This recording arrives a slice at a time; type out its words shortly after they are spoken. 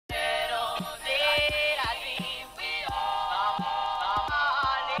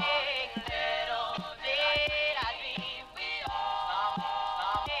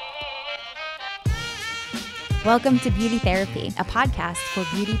Welcome to Beauty Therapy, a podcast for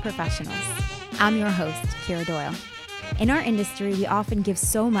beauty professionals. I'm your host, Kira Doyle. In our industry, we often give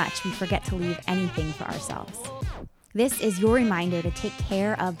so much we forget to leave anything for ourselves. This is your reminder to take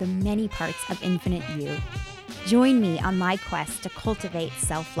care of the many parts of Infinite You. Join me on my quest to cultivate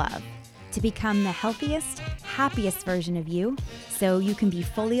self-love, to become the healthiest, happiest version of you, so you can be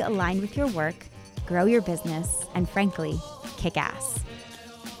fully aligned with your work, grow your business, and frankly, kick ass.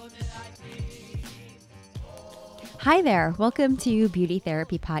 Hi there. Welcome to Beauty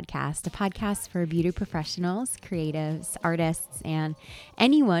Therapy Podcast, a podcast for beauty professionals, creatives, artists, and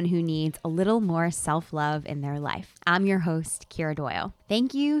anyone who needs a little more self-love in their life. I'm your host, Kira Doyle.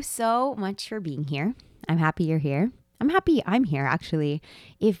 Thank you so much for being here. I'm happy you're here. I'm happy I'm here, actually.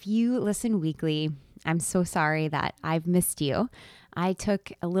 If you listen weekly, I'm so sorry that I've missed you. I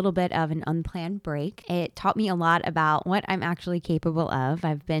took a little bit of an unplanned break. It taught me a lot about what I'm actually capable of.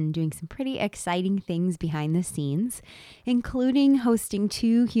 I've been doing some pretty exciting things behind the scenes, including hosting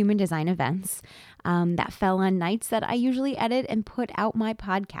 2 human design events that fell on nights that I usually edit and put out my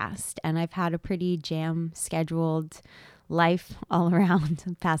podcast. And I've had a pretty jam-scheduled life all around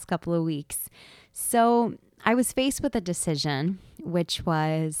the past couple of weeks. So I was faced with a decision, which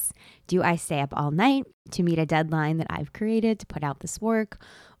was, do I stay up all night to meet a deadline that I've created to put out this work?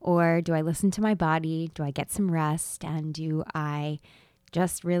 Or do I listen to my body? Do I get some rest? And do I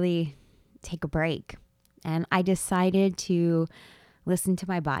just really take a break? And I decided to listen to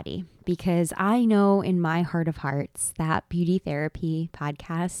my body because I know in my heart of hearts that Beauty Therapy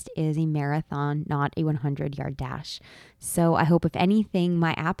Podcast is a marathon, not a 100-yard dash. So I hope, if anything,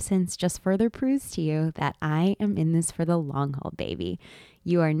 my absence just further proves to you that I am in this for the long haul, baby.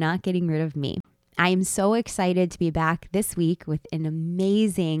 You are not getting rid of me. I am so excited to be back this week with an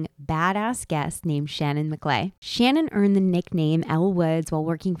amazing, badass guest named Shannon McClay. Shannon earned the nickname Elle Woods while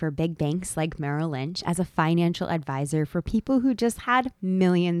working for big banks like Merrill Lynch as a financial advisor for people who just had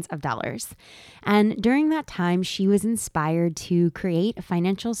millions of dollars. And during that time, she was inspired to create a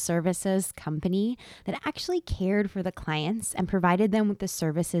financial services company that actually cared for the clients and provided them with the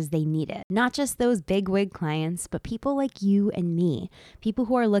services they needed. Not just those big wig clients, but people like you and me, people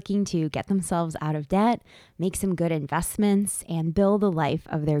who are looking to get themselves out of debt, make some good investments, and build a life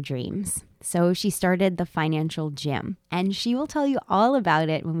of their dreams. So she started the Financial Gym, and she will tell you all about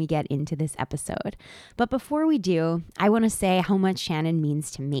it when we get into this episode. But before we do, I want to say how much Shannon means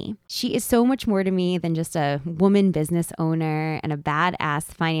to me. She is so much more to me than just a woman business owner and a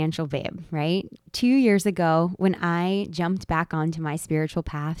badass financial babe, right? 2 years ago, when I jumped back onto my spiritual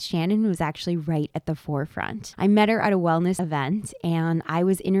path, Shannon was actually right at the forefront. I met her at a wellness event, and I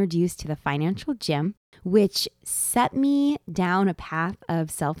was introduced to the Financial Gym, which set me down a path of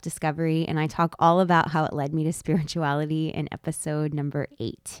self-discovery. And I talk all about how it led me to spirituality in episode number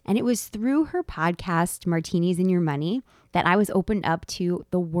 8. And it was through her podcast, Martinis and Your Money, that I was opened up to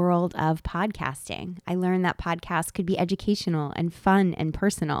the world of podcasting. I learned that podcasts could be educational and fun and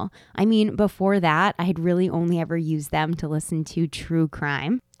personal. I mean, before that, I had really only ever used them to listen to true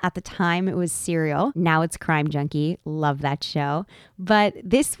crime. At the time, it was Serial. Now it's Crime Junkie. Love that show. But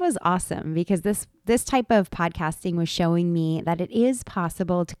this was awesome because this type of podcasting was showing me that it is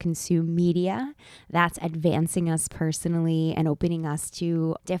possible to consume media that's advancing us personally and opening us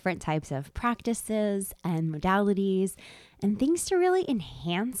to different types of practices and modalities and things to really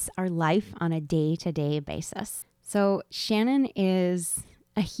enhance our life on a day-to-day basis. So Shannon is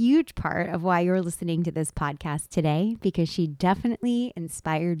a huge part of why you're listening to this podcast today, because she definitely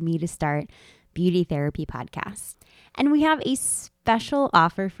inspired me to start Beauty Therapy Podcast. And we have a special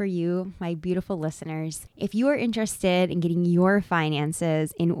offer for you, my beautiful listeners. If you are interested in getting your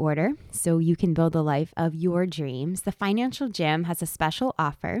finances in order so you can build the life of your dreams, the Financial Gym has a special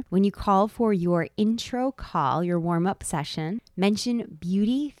offer. When you call for your intro call, your warm-up session, mention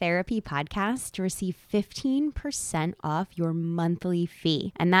Beauty Therapy Podcast to receive 15% off your monthly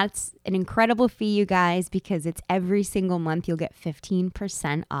fee. And that's an incredible fee, you guys, because it's every single month you'll get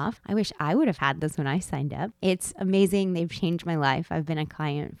 15% off. I wish I would have had this when I signed up. It's amazing. They've changed my life. I've been a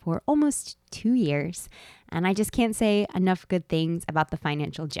client for almost 2 years, and I just can't say enough good things about the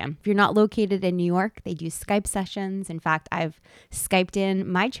Financial Gym. If you're not located in New York, they do Skype sessions. In fact, I've Skyped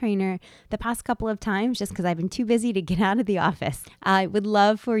in my trainer the past couple of times just because I've been too busy to get out of the office. I would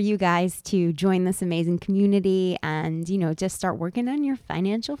love for you guys to join this amazing community and, just start working on your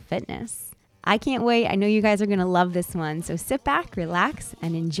financial fitness. I can't wait. I know you guys are going to love this one. So sit back, relax,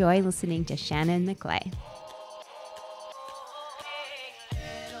 and enjoy listening to Shannon McClay.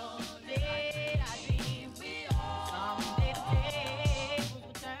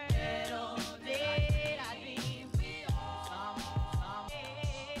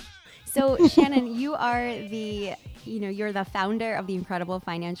 So Shannon, you're the founder of the Incredible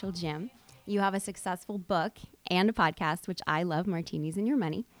Financial Gym. You have a successful book and a podcast, which I love, Martinis and Your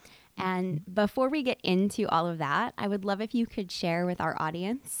Money. And before we get into all of that, I would love if you could share with our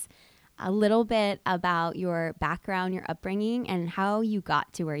audience a little bit about your background, your upbringing, and how you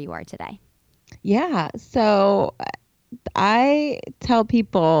got to where you are today. Yeah. So I tell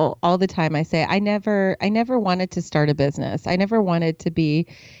people all the time, I say, I never wanted to start a business. I never wanted to be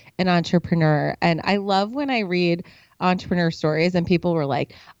an entrepreneur. And I love when I read entrepreneur stories and people were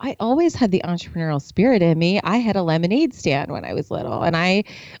like, I always had the entrepreneurial spirit in me. I had a lemonade stand when I was little and I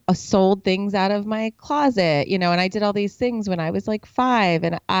sold things out of my closet, and I did all these things when I was like 5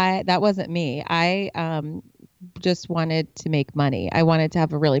 and that wasn't me. I just wanted to make money. I wanted to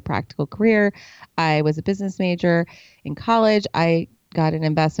have a really practical career. I was a business major in college. I got an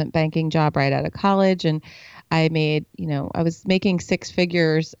investment banking job right out of college and I made, I was making six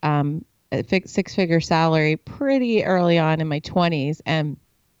figures, a six-figure salary pretty early on in my 20s. And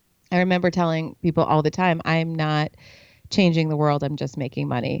I remember telling people all the time, I'm not changing the world. I'm just making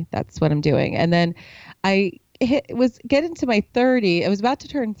money. That's what I'm doing. And then was getting to my 30. I was about to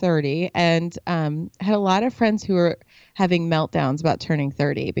turn 30 and had a lot of friends who were having meltdowns about turning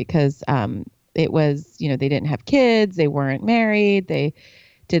 30 because it was, they didn't have kids. They weren't married. They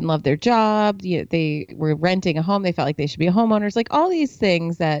didn't love their job. They were renting a home. They felt like they should be homeowners, like all these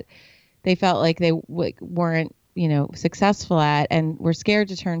things that they felt like they weren't, successful at and were scared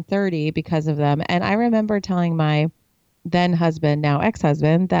to turn 30 because of them. And I remember telling my then husband, now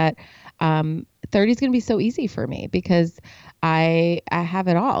ex-husband, that 30 is going to be so easy for me because I have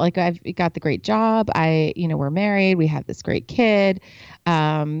it all. Like I've got the great job. We're married. We have this great kid,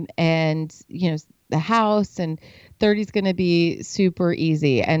 and the house. And 30 is going to be super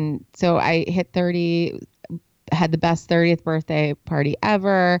easy. And so I hit 30. Had the best 30th birthday party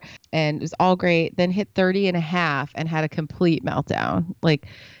ever and it was all great. Then hit 30 and a half and had a complete meltdown, like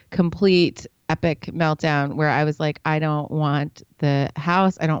complete epic meltdown where I was like, I don't want the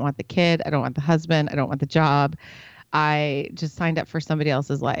house. I don't want the kid. I don't want the husband. I don't want the job. I just signed up for somebody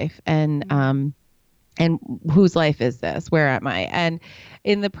else's life. And whose life is this? Where am I? And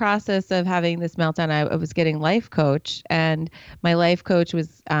in the process of having this meltdown, I was getting life coach, and my life coach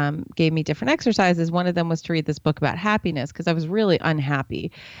was gave me different exercises. One of them was to read this book about happiness because I was really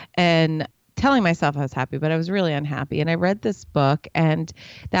unhappy, and telling myself I was happy, but I was really unhappy. And I read this book, and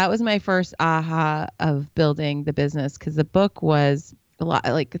that was my first aha of building the business because the book was a lot,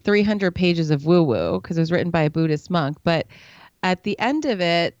 like 300 pages of woo woo because it was written by a Buddhist monk, but at the end of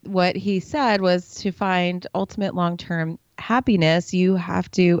it, what he said was to find ultimate long-term happiness, you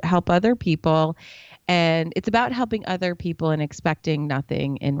have to help other people. And it's about helping other people and expecting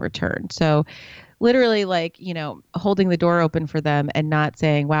nothing in return. So literally like, holding the door open for them and not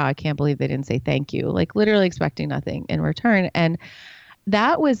saying, wow, I can't believe they didn't say thank you. Like literally expecting nothing in return. And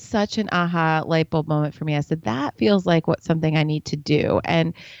that was such an aha light bulb moment for me. I said, that feels like what something I need to do.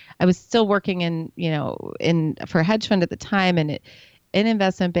 And I was still working for a hedge fund at the time and in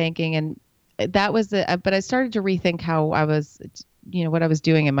investment banking. And that was but I started to rethink how I was, what I was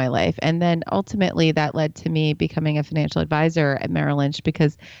doing in my life. And then ultimately that led to me becoming a financial advisor at Merrill Lynch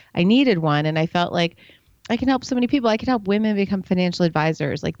because I needed one. And I felt like I can help so many people. I can help women become financial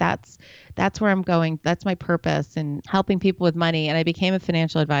advisors. Like that's where I'm going. That's my purpose and helping people with money. And I became a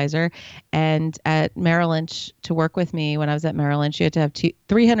financial advisor. And at Merrill Lynch, to work with me when I was at Merrill Lynch, you had to have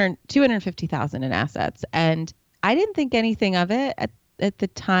 250,000 in assets. And I didn't think anything of it at the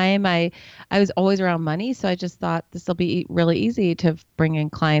time. I was always around money. So I just thought this will be really easy to bring in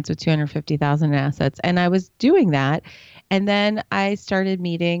clients with 250,000 in assets. And I was doing that. And then I started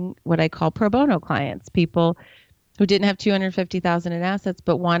meeting what I call pro bono clients, people who didn't have 250,000 in assets,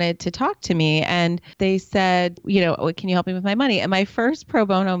 but wanted to talk to me. And they said, "Oh, can you help me with my money?" And my first pro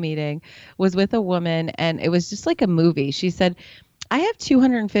bono meeting was with a woman and it was just like a movie. She said, I have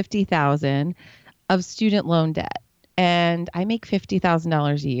 250,000 of student loan debt and I make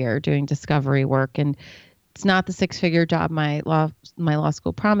 $50,000 a year doing discovery work. And it's not the six-figure job my law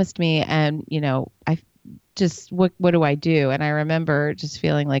school promised me. And, I just what do I do? And I remember just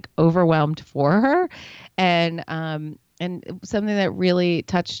feeling like overwhelmed for her. And something that really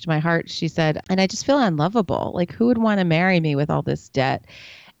touched my heart, she said, and I just feel unlovable. Like who would want to marry me with all this debt?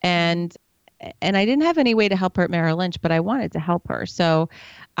 And and I didn't have any way to help her at Merrill Lynch, but I wanted to help her. So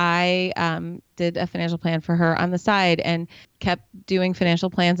I did a financial plan for her on the side and kept doing financial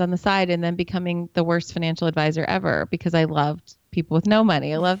plans on the side and then becoming the worst financial advisor ever because I loved people with no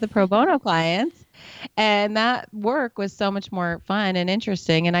money. I love the pro bono clients. And that work was so much more fun and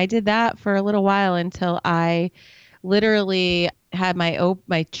interesting. And I did that for a little while until I literally had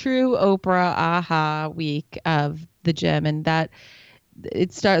my true Oprah aha week of the gym, and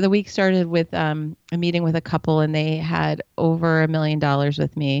the week started with a meeting with a couple, and they had over $1 million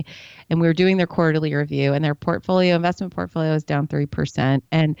with me, and we were doing their quarterly review, and their investment portfolio was down 3%,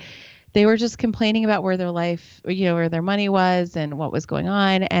 and they were just complaining about where their life, where their money was and what was going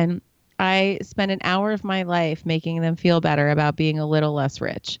on. And I spent an hour of my life making them feel better about being a little less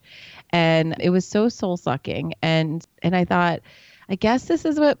rich. And it was so soul sucking. And I thought, I guess this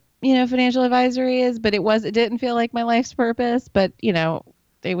is what, financial advisory is, but it didn't feel like my life's purpose, but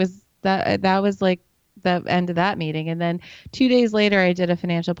it was that was like the end of that meeting. And then 2 days later, I did a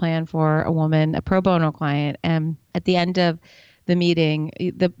financial plan for a woman, a pro bono client. And at the end of the meeting,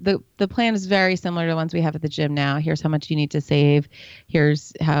 the plan is very similar to the ones we have at the gym now. Here's how much you need to save.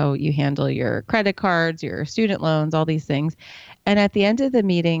 Here's how you handle your credit cards, your student loans, all these things. And at the end of the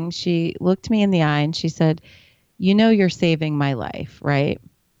meeting, she looked me in the eye and she said, you're saving my life, right?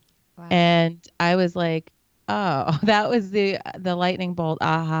 Wow. And I was like, oh, that was the lightning bolt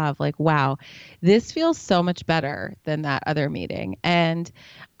aha of like, wow, this feels so much better than that other meeting. And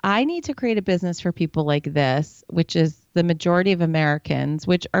I need to create a business for people like this, which is the majority of Americans,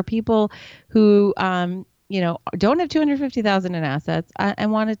 which are people who, don't have 250,000 in assets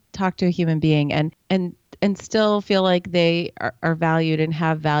and want to talk to a human being and still feel like they are valued and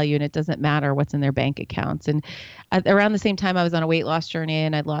have value, and it doesn't matter what's in their bank accounts. And around the same time, I was on a weight loss journey,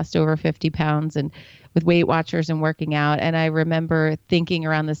 and I'd lost over 50 pounds and with Weight Watchers and working out. And I remember thinking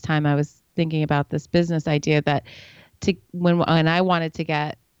around this time, I was thinking about this business idea that when I wanted to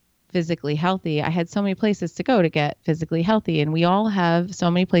get physically healthy, I had so many places to go to get physically healthy. And we all have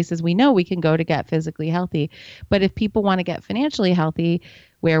so many places we know we can go to get physically healthy. But if people want to get financially healthy,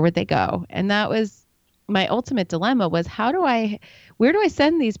 where would they go? And that was my ultimate dilemma was where do I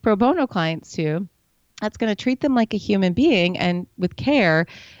send these pro bono clients to that's going to treat them like a human being and with care,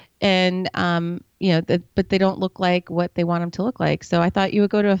 and but they don't look like what they want them to look like. So I thought you would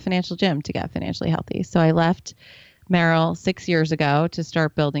go to a financial gym to get financially healthy. So I left Merrill 6 years ago to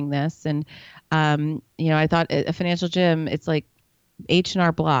start building this. And, I thought a financial gym, it's like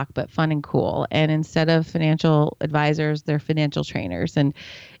H&R Block, but fun and cool. And instead of financial advisors, they're financial trainers and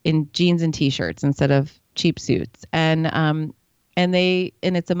in jeans and t-shirts instead of cheap suits. And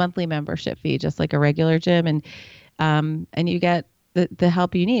it's a monthly membership fee, just like a regular gym. And you get the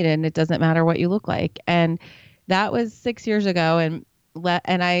help you need, and it doesn't matter what you look like. And that was 6 years ago. And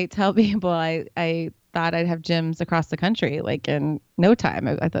I tell people I thought I'd have gyms across the country like in no time.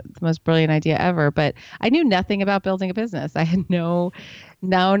 I thought the most brilliant idea ever, but I knew nothing about building a business. I had no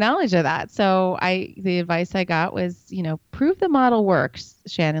knowledge of that. So the advice I got was, prove the model works,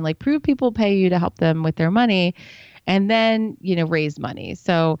 Shannon, like prove people pay you to help them with their money, and then, raise money.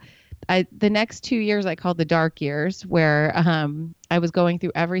 So the next 2 years I called the dark years, where I was going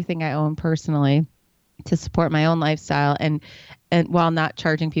through everything I own personally to support my own lifestyle and while not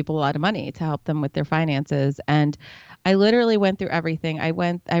charging people a lot of money to help them with their finances. And I literally went through everything. I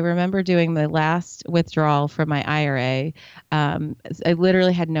remember doing the last withdrawal from my IRA. I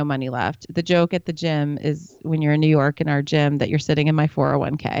literally had no money left. The joke at the gym is when you're in New York in our gym that you're sitting in my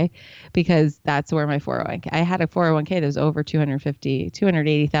 401k, because that's where my 401k, I had a 401k that was over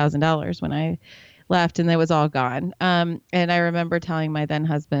 $280,000 when I left, and it was all gone. And I remember telling my then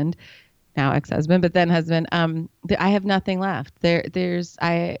husband, now ex-husband, but then husband, I have nothing left.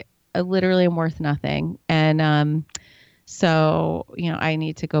 I literally am worth nothing. And so, I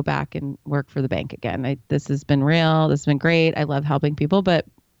need to go back and work for the bank again. This has been real. This has been great. I love helping people, but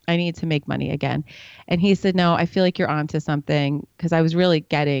I need to make money again. And he said, no, I feel like you're onto something, because I was really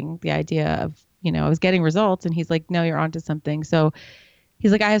getting the idea of, I was getting results. And he's like, no, you're onto something. So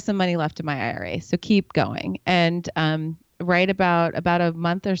he's like, I have some money left in my IRA, so keep going. And right about a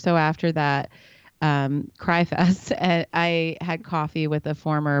month or so after that, CryFest, I had coffee with a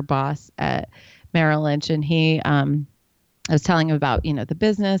former boss at Merrill Lynch, and I was telling him about, the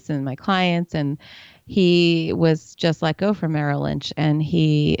business and my clients, and he was just let go from Merrill Lynch, and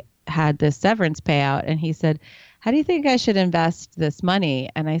he had this severance payout, and he said, how do you think I should invest this money?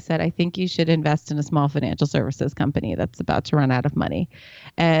 And I said, I think you should invest in a small financial services company that's about to run out of money.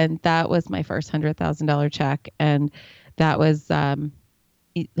 And that was my first $100,000 check. And that was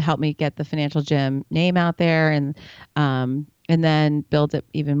it helped me get the financial gym name out there, and then build it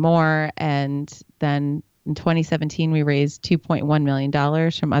even more. And then in 2017, we raised $2.1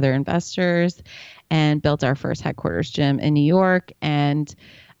 million from other investors and built our first headquarters gym in New York. And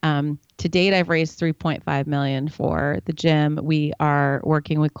to date, I've raised $3.5 million for the gym. We are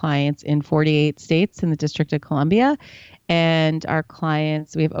working with clients in 48 states in the District of Columbia, and our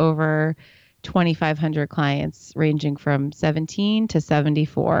clients, we have over 2,500 clients ranging from 17 to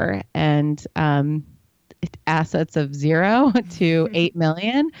 74, and assets of 0 to 8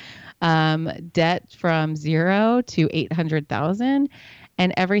 million, debt from 0 to 800,000,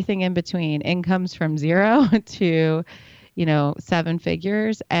 and everything in between, incomes from 0 to, 7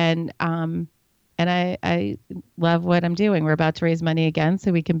 figures. And I love what I'm doing. We're about to raise money again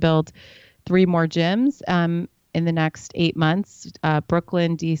so we can build 3 more gyms in the next 8 months,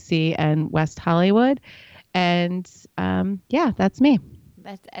 Brooklyn, DC, and West Hollywood. And yeah, that's me.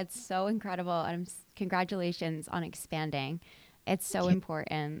 It's so incredible. And congratulations on expanding. It's so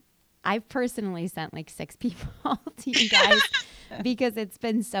important. I've personally sent like 6 people to you guys because it's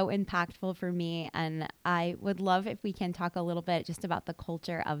been so impactful for me. And I would love if we can talk a little bit just about the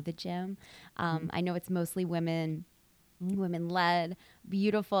culture of the gym. I know it's mostly women led,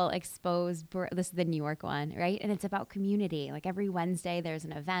 beautiful, exposed. This is the New York one, right? And it's about community. Like every Wednesday, there's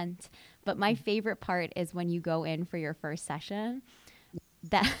an event. But my favorite part is when you go in for your first session,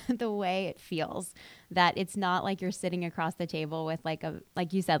 that the way it feels, that it's not like you're sitting across the table with like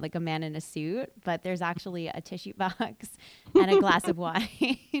you said, like a man in a suit, but there's actually a tissue box and a glass of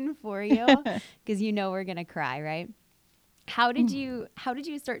wine for you because we're gonna cry, right? How did you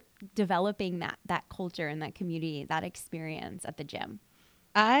start developing that culture and that community, that experience at the gym?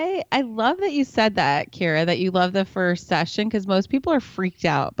 I love that you said that, Kira, that you love the first session, because most people are freaked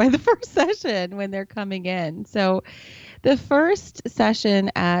out by the first session when they're coming in. So the first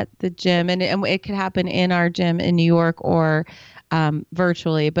session at the gym, and it could happen in our gym in New York or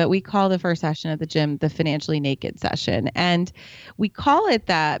virtually, but we call the first session at the gym the Financially Naked session. And we call it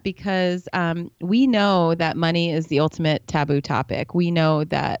that because we know that money is the ultimate taboo topic. We know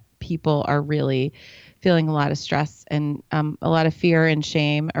that people are really feeling a lot of stress and a lot of fear and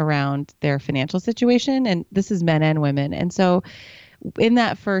shame around their financial situation. And this is men and women. And so in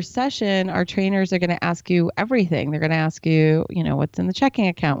that first session, our trainers are going to ask you everything. They're going to ask you, what's in the checking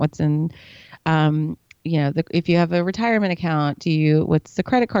account, what's in, if you have a retirement account, what's the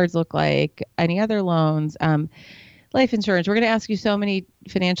credit cards look like, any other loans, life insurance. We're going to ask you so many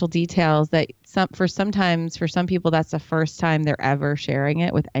financial details that for some people, that's the first time they're ever sharing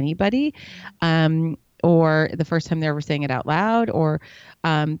it with anybody. Or the first time they're ever saying it out loud, or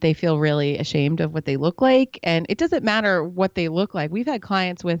they feel really ashamed of what they look like. And it doesn't matter what they look like. We've had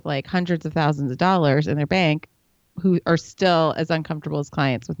clients with like hundreds of thousands of dollars in their bank who are still as uncomfortable as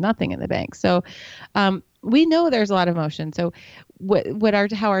clients with nothing in the bank. So we know there's a lot of emotion. So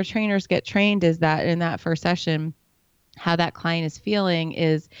how our trainers get trained is that in that first session, how that client is feeling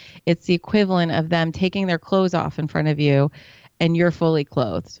is it's the equivalent of them taking their clothes off in front of you and you're fully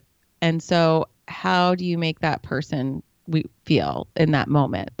clothed. And so how do you make that person feel in that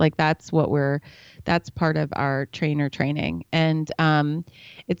moment? Like that's part of our trainer training. And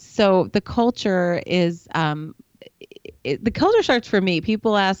it's so the culture is the culture starts for me.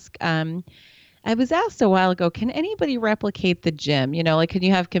 People ask, I was asked a while ago, can anybody replicate the gym? Like, can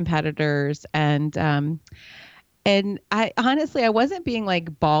you have competitors? And I honestly, I wasn't being like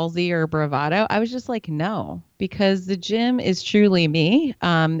ballsy or bravado. I was just like, no, because the gym is truly me.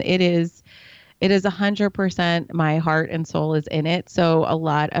 It is 100% my heart and soul is in it. So a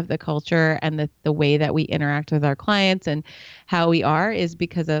lot of the culture and the way that we interact with our clients and how we are is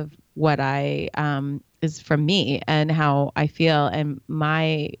because of what is from me and how I feel and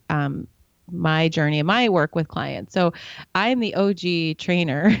my journey and my work with clients. So I'm the OG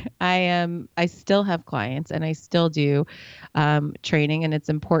trainer. I still have clients and I still do training, and it's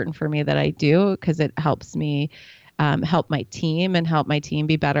important for me that I do because it helps me help my team and help my team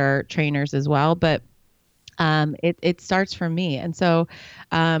be better trainers as well. But it starts from me. And so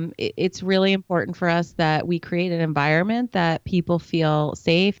it's really important for us that we create an environment that people feel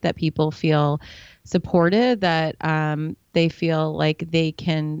safe, that people feel supported, that they feel like they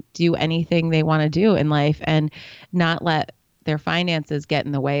can do anything they want to do in life and not let their finances get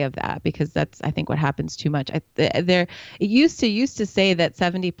in the way of that, because that's, I think, what happens too much. It used to say that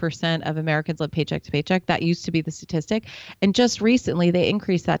 70% of Americans live paycheck to paycheck. That used to be the statistic. And just recently they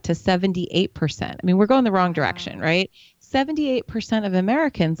increased that to 78%. I mean, we're going the wrong direction, right? 78% of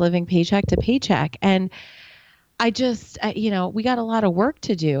Americans living paycheck to paycheck. And I just, we got a lot of work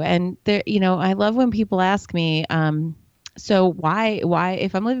to do. And there, I love when people ask me, so why,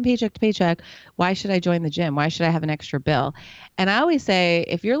 if I'm living paycheck to paycheck, why should I join the gym? Why should I have an extra bill? And I always say,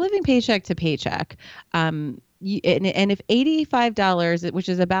 if you're living paycheck to paycheck, and if $85, which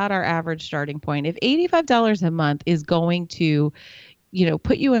is about our average starting point, if $85 a month is going to,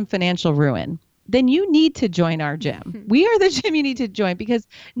 put you in financial ruin, then you need to join our gym. We are the gym you need to join, because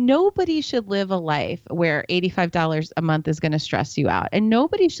nobody should live a life where $85 a month is going to stress you out. And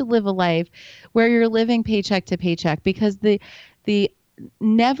nobody should live a life where you're living paycheck to paycheck, because the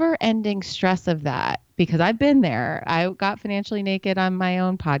never ending stress of that, because I've been there. I got financially naked on my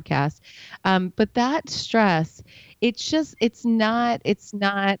own podcast. But that stress, it's not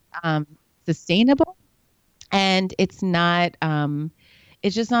sustainable, and it's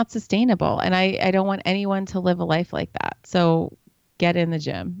just not sustainable. And I don't want anyone to live a life like that. So get in the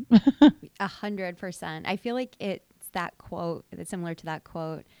gym. 100%. I feel like it's that quote that's similar to that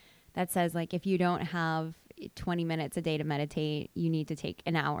quote that says, like, if you don't have 20 minutes a day to meditate, you need to take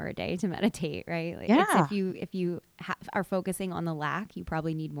an hour a day to meditate, right? Like, it's Yeah. if you are focusing on the lack, you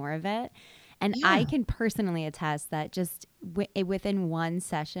probably need more of it. And I Yeah. can personally attest that just within one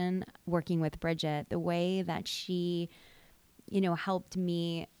session working with Bridget, the way that she, helped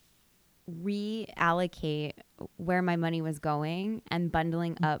me reallocate where my money was going and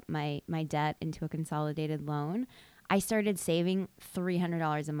bundling up my debt into a consolidated loan, I started saving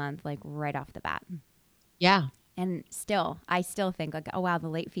 $300 a month, like right off the bat. Yeah. And I still think like, oh wow, the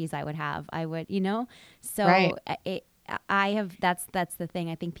late fees I would have, I would, so Right. I have, that's the thing.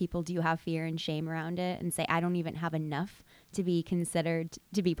 I think people do have fear and shame around it and say, I don't even have enough to be considered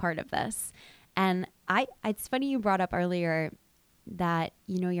to be part of this. And it's funny you brought up earlier that,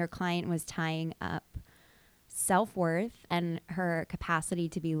 your client was tying up self-worth and her capacity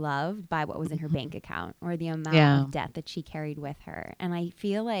to be loved by what was in her bank account or the amount Yeah. of debt that she carried with her. And I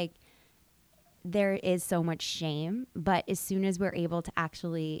feel like there is so much shame, but as soon as we're able to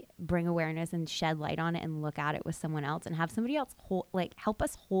actually bring awareness and shed light on it and look at it with someone else and have somebody else help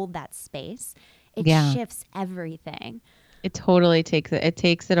us hold that space, it Yeah. shifts everything. It totally takes it. It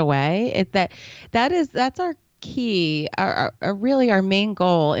takes it away. That's our key. Really our main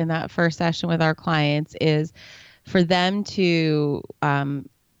goal in that first session with our clients is for them to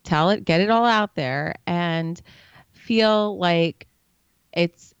get it all out there and feel like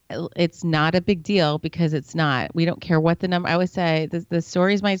it's it's not a big deal, because it's not. We don't care what the number. I always say the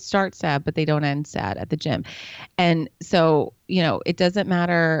stories might start sad, but they don't end sad at the gym. And so, it doesn't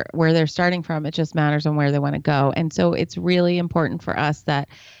matter where they're starting from. It just matters on where they want to go. And so it's really important for us that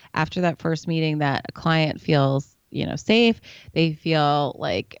after that first meeting that a client feels, safe. They feel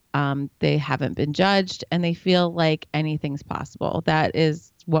like they haven't been judged, and they feel like anything's possible. That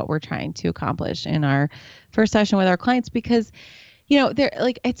is what we're trying to accomplish in our first session with our clients, because they're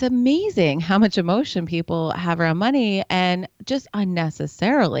like, it's amazing how much emotion people have around money, and just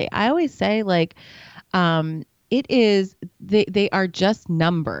unnecessarily. I always say, like, they are just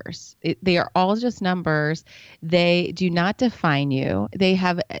numbers. They are all just numbers. They do not define you.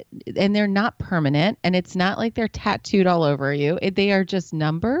 And they're not permanent, and it's not like they're tattooed all over you. They are just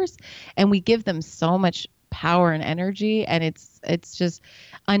numbers, and we give them so much power and energy, and it's just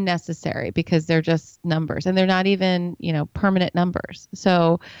unnecessary, because they're just numbers, and they're not even, permanent numbers.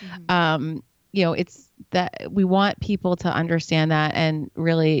 So, it's that we want people to understand that, and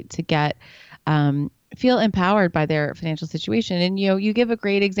really to get, feel empowered by their financial situation. And, you give a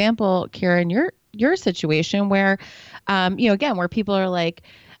great example, Kira, in your situation where, again, where people are like,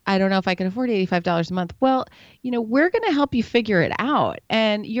 I don't know if I can afford $85 a month. Well, we're going to help you figure it out.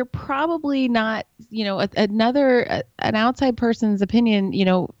 And you're probably not, an outside person's opinion,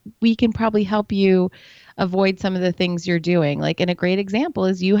 we can probably help you avoid some of the things you're doing. Like, and a great example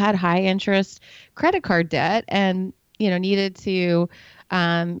is you had high interest credit card debt, and, needed to,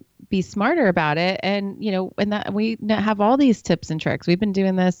 be smarter about it. And, and that we have all these tips and tricks. We've been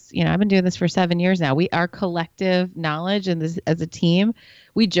doing this, I've been doing this for 7 years now. Our collective knowledge and this as a team,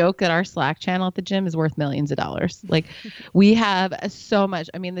 we joke that our Slack channel at the gym is worth millions of dollars. Like, we have so much.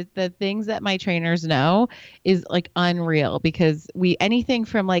 I mean, the things that my trainers know is like unreal, because anything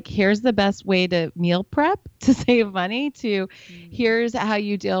from like, here's the best way to meal prep to save money, to here's how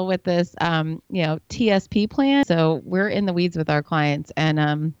you deal with this, TSP plan. So we're in the weeds with our clients,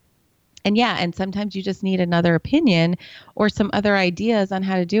 and yeah, and sometimes you just need another opinion or some other ideas on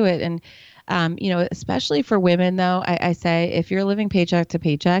how to do it. And, especially for women, though, I say, if you're living paycheck to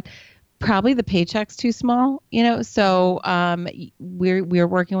paycheck, probably the paycheck's too small, so we're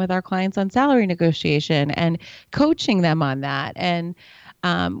working with our clients on salary negotiation and coaching them on that. And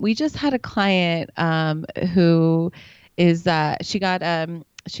we just had a client who is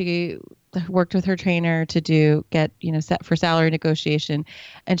she worked with her trainer to get set for salary negotiation,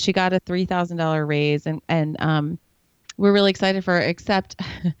 and she got a $3,000 raise, and we're really excited for her, except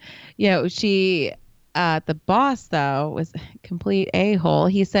she The boss though was a complete a-hole.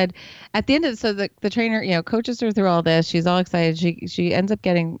 He said at the end of so the trainer, coaches her through all this. She's all excited. She ends up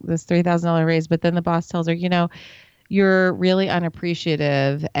getting this $3,000 raise, but then the boss tells her, you're really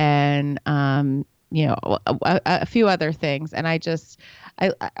unappreciative and a few other things. And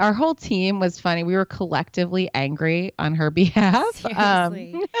our whole team was funny. We were collectively angry on her behalf.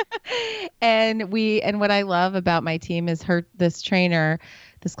 Seriously. And what I love about my team is this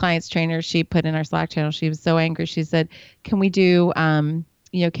client's trainer, she put in our Slack channel. She was so angry. She said, can we do, can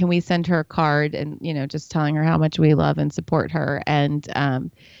we send her a card and, just telling her how much we love and support her. And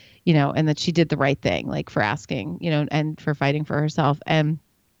that she did the right thing, like for asking, and for fighting for herself.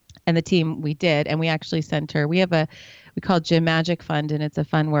 And the team, we did, and we actually sent her, we call it Gym Magic Fund, and it's a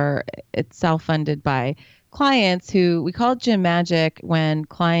fund where it's self-funded by clients who we call it Gym Magic when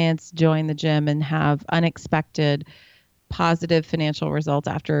clients join the gym and have unexpected positive financial results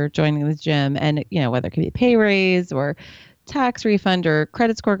after joining the gym. And, whether it could be a pay raise or tax refund or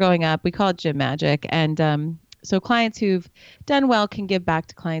credit score going up, we call it Gym Magic. And, so clients who've done well can give back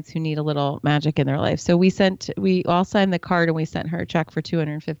to clients who need a little magic in their life. So we all signed the card and we sent her a check for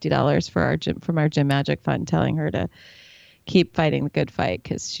 $250 from our Gym Magic Fund, telling her to keep fighting the good fight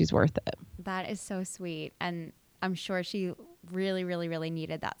because she's worth it. That is so sweet. And I'm sure she really, really, really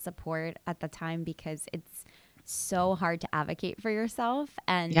needed that support at the time because it's so hard to advocate for yourself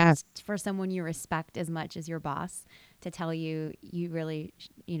and Yes. for someone you respect as much as your boss to tell you really,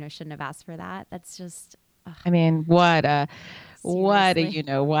 shouldn't have asked for that. That's just, I mean, what a seriously.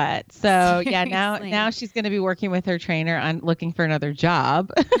 what. So yeah, Seriously. now she's going to be working with her trainer on looking for another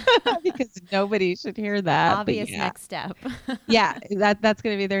job because nobody should hear that. But Obvious yeah, next step. yeah, that's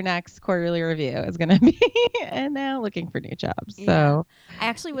going to be their next quarterly review is going to be, and now looking for new jobs. Yeah. So I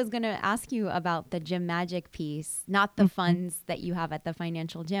actually was going to ask you about the Gym Magic piece, not the mhm, funds that you have at the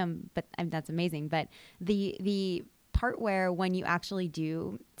financial gym, but that's amazing. But the part where when you actually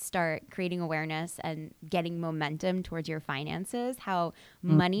do start creating awareness and getting momentum towards your finances, how mhm,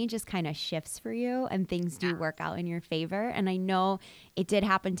 money just kind of shifts for you and things do work out in your favor. And I know it did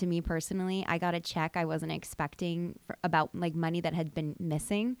happen to me personally. I got a check I wasn't expecting about like money that had been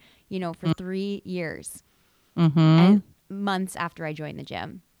missing, for 3 years and mhm. months after I joined the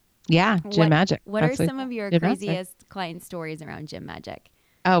gym. Yeah, Gym What Magic. what are That's what some of your Gym Magic. craziest client stories around Gym Magic?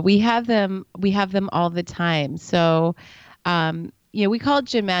 Oh, we have them. We have them all the time. So, we call it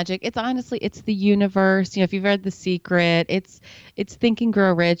Gym Magic. It's honestly, it's the universe. If you've read The Secret, it's Think and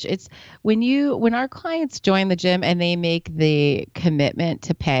Grow Rich. It's when our clients join the gym and they make the commitment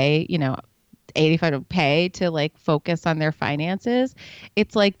to pay, 85 to pay to like focus on their finances.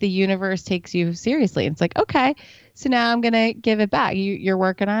 It's like the universe takes you seriously. It's like, okay, so now I'm gonna give it back. You're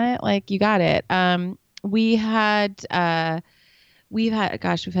working on it, like you got it. We had we've had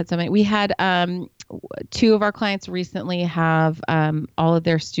so many. We had two of our clients recently have all of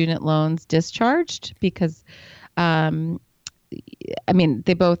their student loans discharged because um, I mean,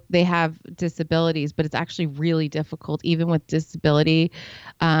 they have disabilities, but it's actually really difficult, even with disability,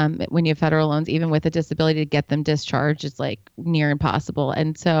 when you have federal loans, even with a disability to get them discharged, it's like near impossible.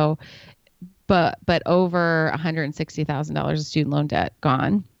 And so, but over $160,000 of student loan debt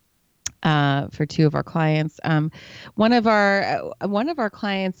gone for two of our clients. One of our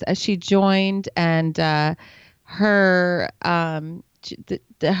clients, she joined and her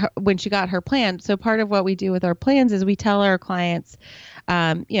when she got her plan. So part of what we do with our plans is we tell our clients,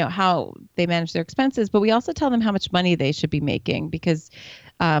 how they manage their expenses, but we also tell them how much money they should be making because,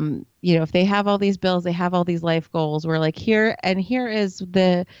 if they have all these bills, they have all these life goals. We're like, here is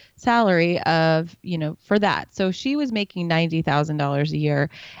the salary of, for that. So she was making $90,000 a year,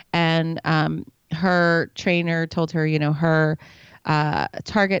 and her trainer told her, her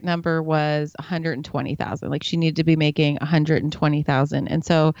target number was 120,000. Like she needed to be making 120,000. And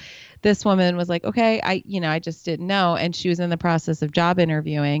so this woman was like, okay, I just didn't know. And she was in the process of job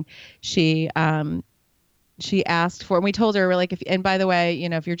interviewing. She asked for, and we told her, we're like, and by the way,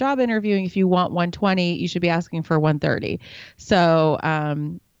 if you're job interviewing, if you want 120, you should be asking for 130. So,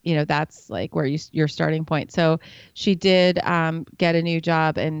 that's like where your starting point. So she did get a new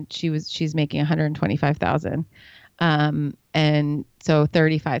job and she's making 125,000. And so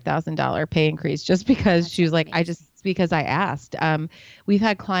 $35,000 pay increase just because That's she was like, amazing. because I asked. We've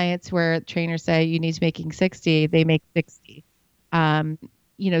had clients where trainers say you need to making 60, they make 60. Um,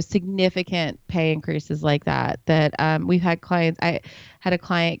 significant pay increases like that we've had clients. I had a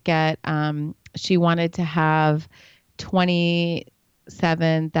client get, she wanted to have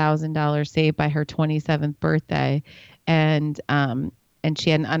 $27,000 saved by her 27th birthday. And she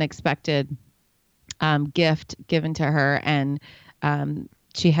had an unexpected gift given to her, and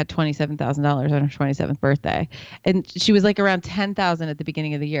she had $27,000 on her 27th birthday. And she was like around 10,000 at the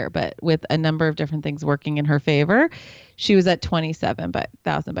beginning of the year, but with a number of different things working in her favor, she was at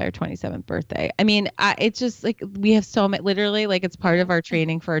 27,000 by her 27th birthday. I mean, it's just like we have so many, literally, like it's part of our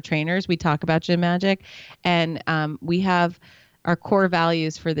training for our trainers. We talk about gym magic, and we have our core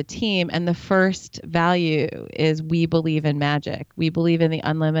values for the team. And the first value is we believe in magic. We believe in the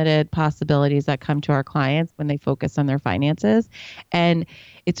unlimited possibilities that come to our clients when they focus on their finances. And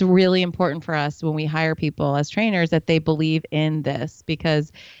it's really important for us when we hire people as trainers that they believe in this,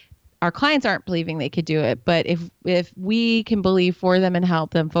 because our clients aren't believing they could do it. But if we can believe for them and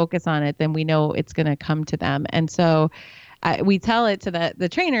help them focus on it, then we know it's going to come to them. And so we tell it to the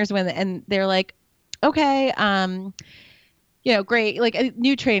trainers and they're like, okay, great. Like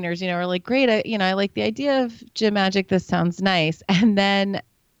new trainers, are like, great. I like the idea of gym magic. This sounds nice. And then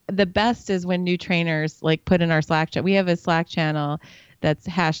the best is when new trainers like put in our Slack chat. We have a Slack channel that's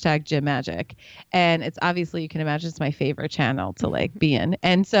hashtag gym magic. And it's obviously, you can imagine, it's my favorite channel to like be in.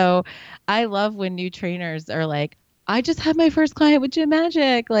 And so I love when new trainers are like, I just had my first client with gym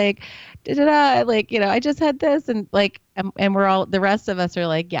magic. Like, like, I just had this. And like, and we're all, the rest of us are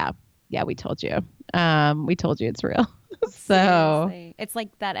like, yeah, we told you. We told you it's real. So seriously, it's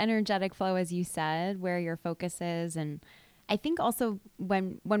like that energetic flow, as you said, where your focus is. And I think also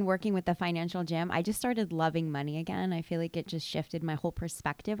when working with the financial gym, I just started loving money again. I feel like it just shifted my whole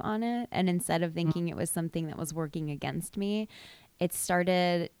perspective on it. And instead of thinking it was something that was working against me, it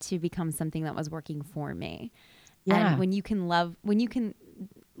started to become something that was working for me. yeah. And when you can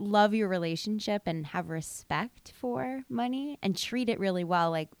love your relationship and have respect for money and treat it really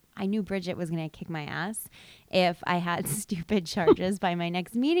well, like I knew Bridget was going to kick my ass if I had stupid charges by my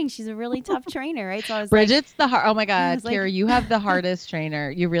next meeting. She's a really tough trainer, right? So I was Bridget's the hard. Oh my God, Kira, like, you have the hardest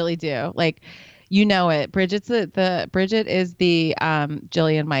trainer. You really do. Like, it. Bridget's Bridget is the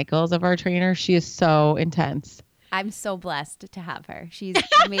Jillian Michaels of our trainer. She is so intense. I'm so blessed to have her. She's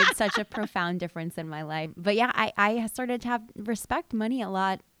made such a profound difference in my life. But yeah, I started to have respect money a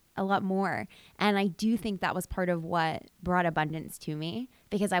lot more. And I do think that was part of what brought abundance to me,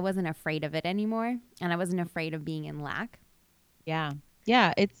 because I wasn't afraid of it anymore. And I wasn't afraid of being in lack. Yeah.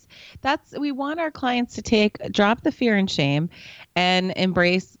 Yeah. We want our clients to drop the fear and shame and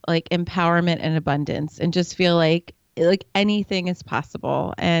embrace like empowerment and abundance and just feel like anything is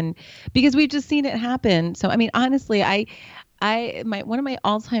possible. And because we've just seen it happen. So, I mean, honestly, one of my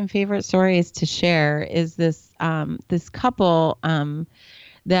all-time favorite stories to share is this couple,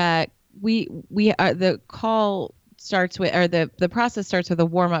 that the call starts with, or the process starts with a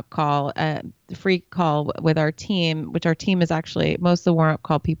warm-up call, the free call with our team, which our team is actually, most of the warm-up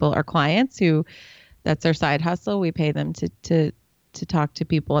call people are clients who, that's their side hustle. We pay them to talk to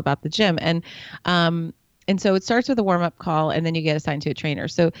people about the gym. And so it starts with a warm-up call, and then you get assigned to a trainer.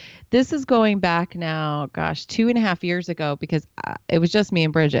 So this is going back now, gosh, 2.5 years ago, because it was just me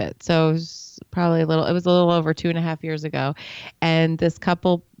and Bridget. So it was it was a little over 2.5 years ago. And this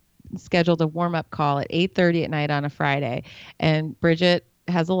couple scheduled a warm-up call at 8:30 at night on a Friday. And Bridget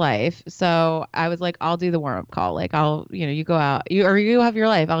has a life. So I was like, I'll do the warm-up call. Like, you go out, you have your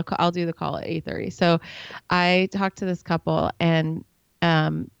life. I'll do the call at 8:30. So I talked to this couple, and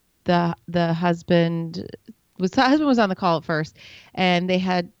the husband was on the call at first, and they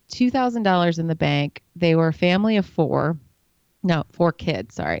had $2,000 in the bank. They were a family of four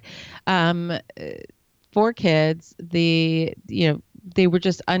kids. Sorry. 4 kids. They were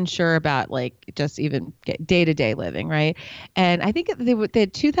just unsure about like just even day-to-day living, right? And I think they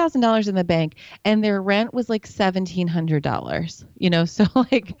had $2,000 in the bank, and their rent was like $1,700. So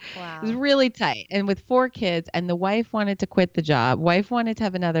like Wow. It was really tight. And with 4 kids, and the wife wanted to quit the job. Wife wanted to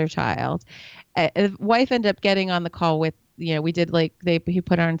have another child. Wife ended up getting on the call with, we did like he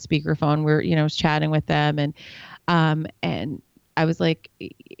put her on speakerphone. We're was chatting with them, and I was like,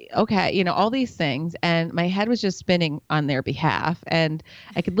 okay, all these things. And my head was just spinning on their behalf. And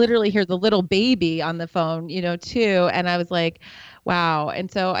I could literally hear the little baby on the phone, too. And I was like, wow.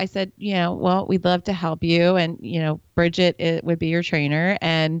 And so I said, well, we'd love to help you. And, Bridget would be your trainer.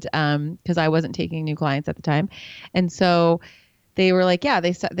 And because I wasn't taking new clients at the time. And so they were like, yeah,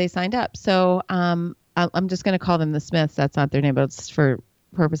 they signed up. So I'm just going to call them the Smiths. That's not their name, but it's for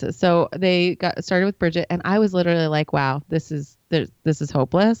purposes. So they got started with Bridget, and I was literally like, wow, this is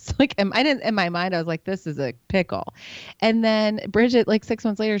hopeless. Like, in my mind, I was like, this is a pickle. And then Bridget, like 6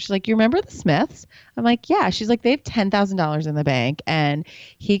 months later, she's like, you remember the Smiths? I'm like, yeah. She's like, they have $10,000 in the bank, and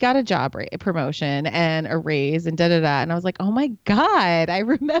he got a job promotion and a raise and da-da-da. And I was like, oh my God, I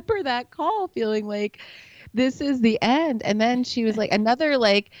remember that call feeling like this is the end. And then she was like, another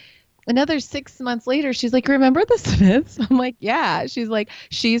like another 6 months later, she's like, remember the Smiths? I'm like, yeah. She's like,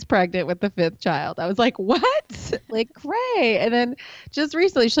 she's pregnant with the fifth child. I was like, what? Like, great. And then just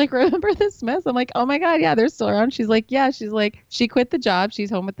recently, she's like, remember the Smiths? I'm like, oh my God, yeah, they're still around. She's like, yeah. She's like, she quit the job. She's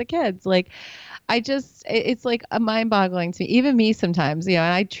home with the kids. Like, it's like a mind boggling to me, even me sometimes, and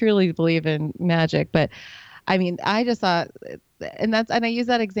I truly believe in magic. But I mean, I just thought, and I use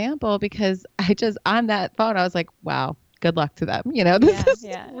that example because on that phone, I was like, wow, good luck to them. This Yeah, is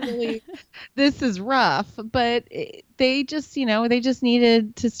yeah. really, this is rough, but they just, they just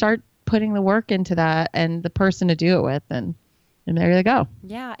needed to start putting the work into that and the person to do it with. And there they go.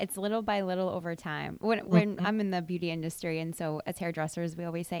 Yeah, it's little by little over time. When Mhm. I'm in the beauty industry, and so as hairdressers, we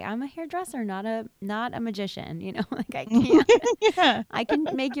always say, "I'm a hairdresser, not a magician." Like I can't, Yeah. I can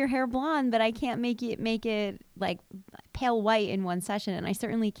make your hair blonde, but I can't make it like pale white in one session, and I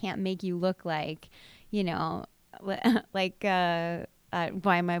certainly can't make you look like, you know, like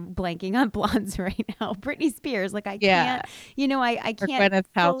why am I blanking on blondes right now? Britney Spears. Like I Yeah. can't, I Or can't Gwyneth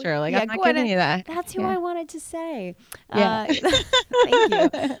fully. Paltrow. Like, I'm Yeah, not giving Gwyneth. you that. That's who Yeah. I wanted to say. Yeah. Uh, thank you.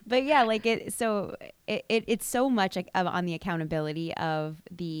 But yeah, like it. So it's so much like on the accountability of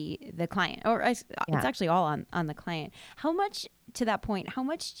the client, or it's Yeah. actually all on the client. How much to that point? How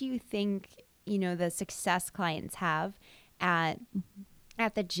much do you think the success clients have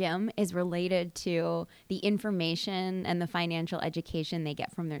at the gym is related to the information and the financial education they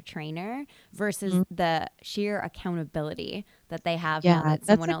get from their trainer versus Mhm. the sheer accountability that they have now Yeah, that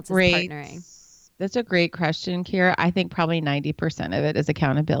someone else is partnering? that's a great question, Kira. I think probably 90% of it is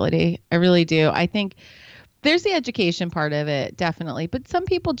accountability. I really do. I think there's the education part of it, definitely, but some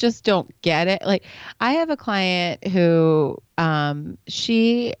people just don't get it. Like, I have a client who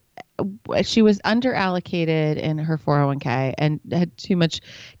she was under allocated in her 401k and had too much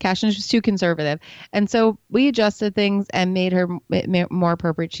cash and she was too conservative. And so we adjusted things and made her more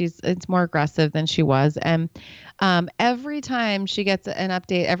appropriate. It's more aggressive than she was. And every time she gets an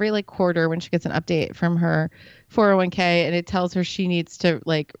update, every like quarter when she gets an update from her 401k and it tells her she needs to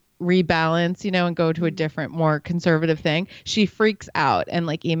like rebalance, and go to a Mm. different, more conservative thing, she freaks out and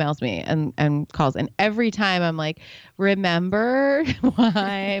like emails me and calls. And every time I'm like, remember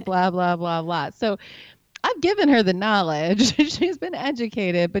why, blah, blah, blah, blah. So I've given her the knowledge. She's been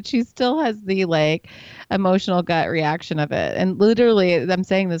educated, but she still has the like emotional gut reaction of it. And literally, I'm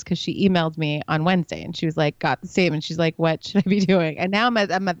saying this because she emailed me on Wednesday and she was like, got the statement. She's like, what should I be doing? And now I'm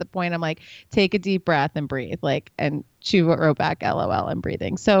at the point I'm like, take a deep breath and breathe. Like, and she wrote back, LOL, I'm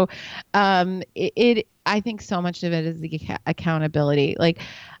breathing. So I think so much of it is the accountability. Like,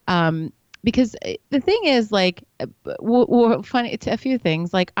 because the thing is like, funny, a few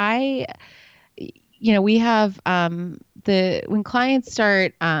things. Like we have the when clients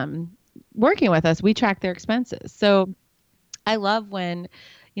start working with us, we track their expenses. So I love when,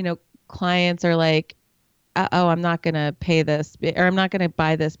 you know, clients are like, oh, I'm not going to pay this or I'm not going to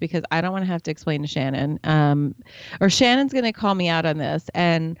buy this because I don't want to have to explain to Shannon. Or Shannon's going to call me out on this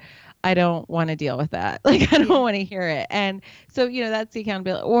and I don't want to deal with that. Like, I don't Yeah. want to hear it. And so, that's the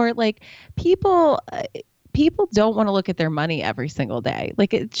accountability. Or like people, people don't want to look at their money every single day.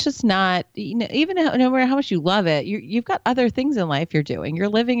 Like, it's just not, even no matter how much you love it, you've got other things in life you're doing. You're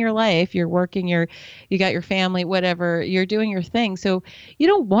living your life, you're working, you got your family, whatever, you're doing your thing. So you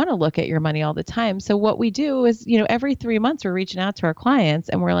don't want to look at your money all the time. So what we do is, every 3 months we're reaching out to our clients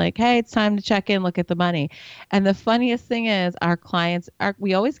and we're like, hey, it's time to check in, look at the money. And the funniest thing is our clients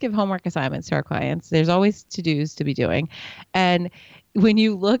we always give homework assignments to our clients. There's always to-dos to be doing. And when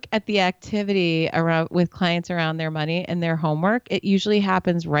you look at the activity around with clients around their money and their homework, it usually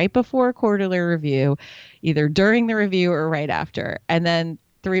happens right before a quarterly review, either during the review or right after. And then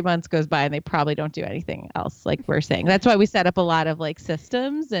 3 months goes by and they probably don't do anything else, like we're saying. That's why we set up a lot of like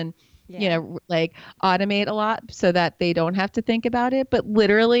systems and Yeah. like automate a lot so that they don't have to think about it. But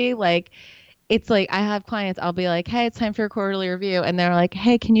literally, like, it's like I have clients, I'll be like, hey, it's time for a quarterly review. And they're like,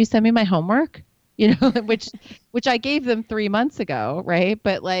 hey, can you send me my homework? Which I gave them 3 months ago, right?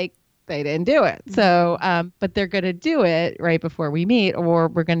 But like they didn't do it. So, Mm. but they're going to do it right before we meet, or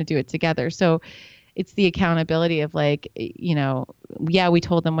we're going to do it together. So it's the accountability of like, yeah, we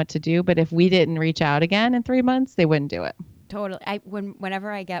told them what to do, but if we didn't reach out again in 3 months, they wouldn't do it. Totally.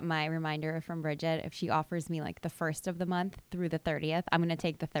 Whenever I get my reminder from Bridget, if she offers me like the first of the month through the 30th, I'm gonna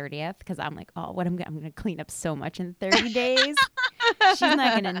take the 30th because I'm like, oh, I'm gonna clean up so much in 30 days. She's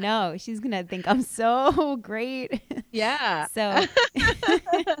not gonna know. She's gonna think I'm so great. Yeah. So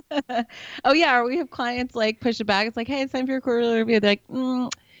Oh yeah, or we have clients like push it back. It's like, hey, it's time for your quarterly review. They're like,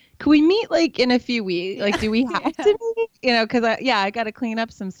 can we meet like in a few weeks? yeah, Like, do we have yeah. to meet? Because I got to clean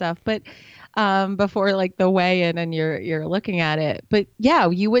up some stuff. But before like the weigh-in and you're looking at it. But yeah,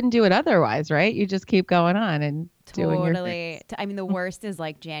 you wouldn't do it otherwise, right? You just keep going on and doing your thing. Totally. I mean, the worst is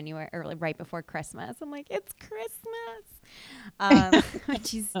like January or like right before Christmas. I'm like, it's Christmas.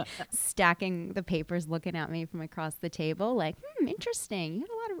 She's stacking the papers, looking at me from across the table, like, interesting. You had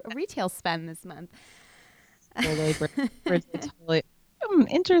a lot of retail spend this month. Totally, totally.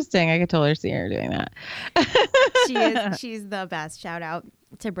 Interesting. I could totally see her doing that. She is. She's the best. Shout out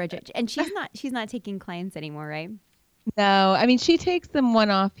to Bridget. And she's not taking clients anymore, right? No, I mean, she takes them one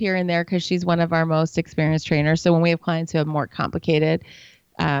off here and there because she's one of our most experienced trainers. So when we have clients who have more complicated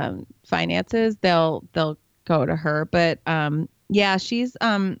finances, they'll go to her. But yeah, she's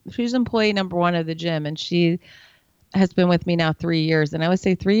employee number one of the gym, and she has been with me now 3 years. And I would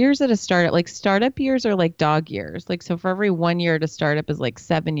say 3 years at a startup, like startup years are like dog years. Like, so for every 1 year at a startup is like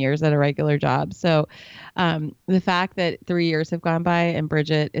 7 years at a regular job. So the fact that 3 years have gone by and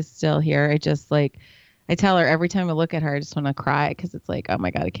Bridget is still here, I tell her every time I look at her, I just want to cry because it's like, oh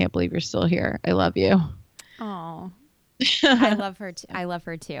my God, I can't believe you're still here. I love you. Oh, I love her. I love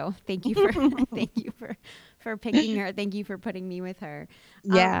her too. Thank you for thank you for picking her. Thank you for putting me with her.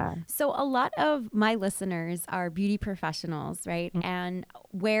 Yeah. So a lot of my listeners are beauty professionals, right? And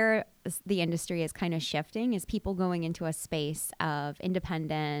where the industry is kind of shifting is people going into a space of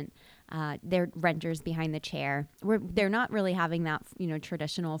independent. They're renters behind the chair. They're not really having that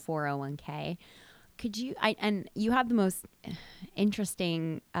traditional 401k. And you had the most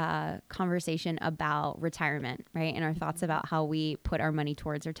interesting conversation about retirement, right? And our thoughts about how we put our money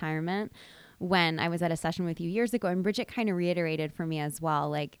towards retirement. When I was at a session with you years ago, and Bridget kind of reiterated for me as well,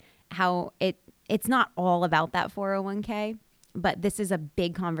 like how it's not all about that 401k, but this is a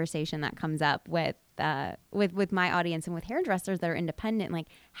big conversation that comes up with my audience and with hairdressers that are independent. Like,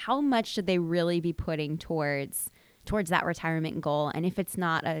 how much should they really be putting towards that retirement goal? And if it's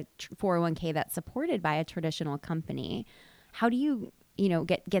not a 401k that's supported by a traditional company, how do you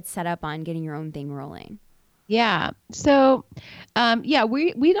get set up on getting your own thing rolling? Yeah. So, yeah,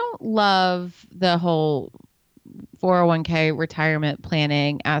 we don't love the whole 401k retirement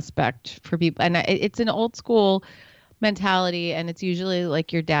planning aspect for people. And it's an old school mentality, and it's usually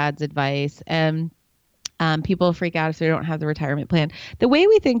like your dad's advice. And people freak out if they don't have the retirement plan. The way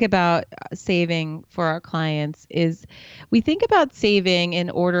we think about saving for our clients is we think about saving in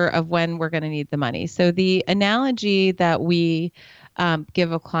order of when we're going to need the money. So the analogy that we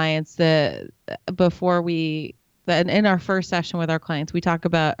give of clients in our first session with our clients, we talk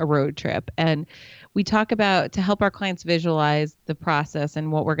about a road trip, and we talk about to help our clients visualize the process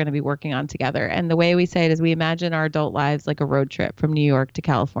and what we're going to be working on together. And the way we say it is we imagine our adult lives like a road trip from New York to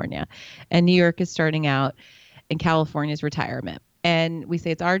California. And New York is starting out and California's retirement. And we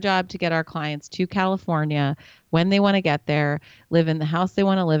say it's our job to get our clients to California when they want to get there, live in the house they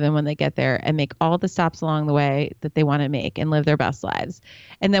want to live in when they get there, and make all the stops along the way that they want to make and live their best lives.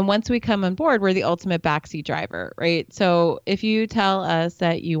 And then once we come on board, we're the ultimate backseat driver, right? So if you tell us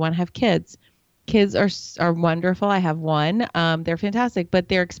that you want to have kids, kids are wonderful. I have one. They're fantastic, but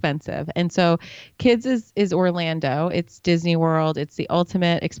they're expensive. And so kids is Orlando. It's Disney World. It's the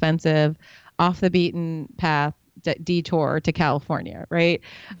ultimate expensive, off the beaten path detour to California, right?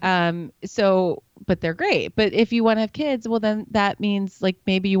 But they're great. But if you want to have kids, well, then that means like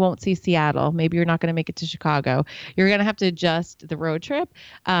maybe you won't see Seattle. Maybe you're not going to make it to Chicago. You're going to have to adjust the road trip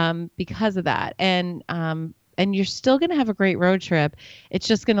because of that. And you're still going to have a great road trip. It's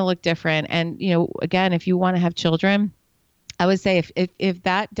just going to look different. And, again, if you want to have children, I would say if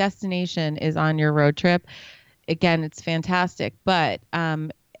that destination is on your road trip, again, it's fantastic. But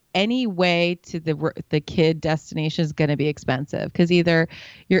any way to the kid destination is going to be expensive because either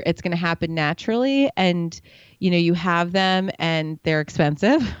it's going to happen naturally and, you have them and they're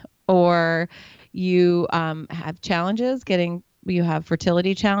expensive, or you have challenges you have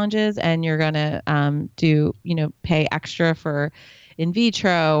fertility challenges and you're going to pay extra for in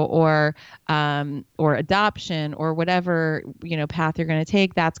vitro or adoption or whatever, path you're going to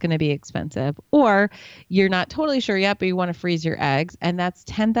take. That's going to be expensive. Or you're not totally sure yet, but you want to freeze your eggs, and that's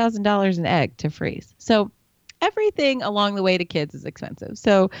 $10,000 an egg to freeze. So everything along the way to kids is expensive.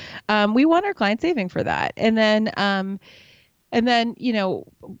 So we want our clients saving for that. And then,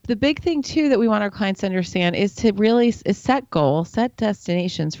 the big thing too that we want our clients to understand is to really set goals, set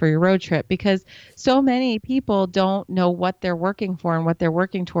destinations for your road trip, because so many people don't know what they're working for and what they're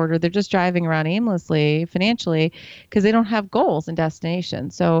working toward, or they're just driving around aimlessly financially because they don't have goals and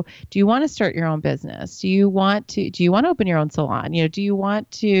destinations. So do you want to start your own business? Do you want to open your own salon? Do you want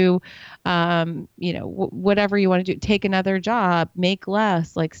to, whatever you want to do, take another job, make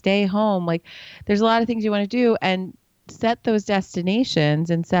less, like stay home? Like there's a lot of things you want to do, and set those destinations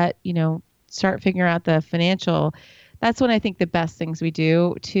and set start figuring out the financial, that's when I think the best things we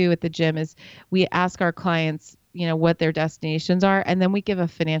do too at the gym is we ask our clients, what their destinations are, and then we give a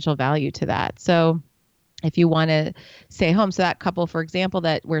financial value to that. So if you want to stay home, so that couple, for example,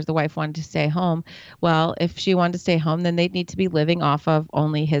 that where's the wife wanted to stay home, well, if she wanted to stay home, then they'd need to be living off of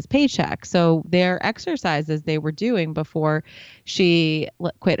only his paycheck. So their exercises they were doing before she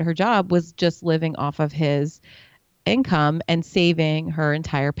quit her job was just living off of his income and saving her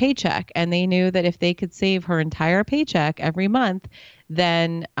entire paycheck. And they knew that if they could save her entire paycheck every month,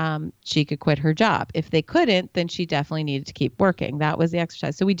 then she could quit her job. If they couldn't, then she definitely needed to keep working. That was the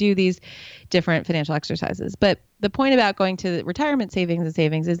exercise. So we do these different financial exercises. But the point about going to the retirement savings and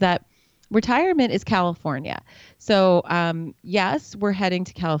savings is that retirement is California. So yes, we're heading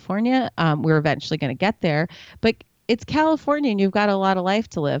to California. We're eventually going to get there, but it's California and you've got a lot of life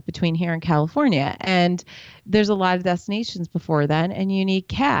to live between here and California. And there's a lot of destinations before then, and you need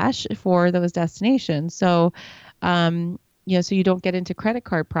cash for those destinations. So, so you don't get into credit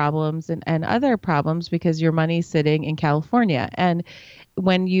card problems and other problems because your money's sitting in California. And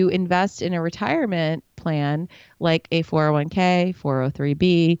when you invest in a retirement plan like a 401k,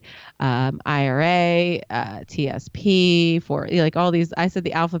 403b, IRA, TSP, for like all these, I said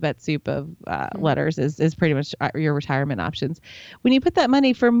the alphabet soup of letters is pretty much your retirement options. When you put that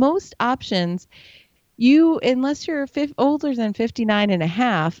money for most options, unless you're older than 59 and a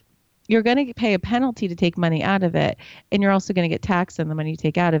half, you're going to pay a penalty to take money out of it. And you're also going to get taxed on the money you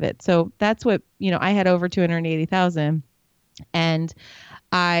take out of it. So that's what, I had over 280,000 and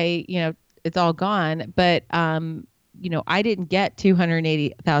it's all gone, but, I didn't get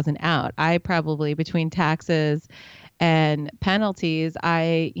 280,000 out. I probably between taxes and penalties,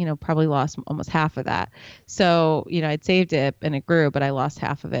 I, probably lost almost half of that. So, I'd saved it and it grew, but I lost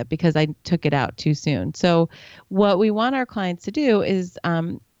half of it because I took it out too soon. So what we want our clients to do is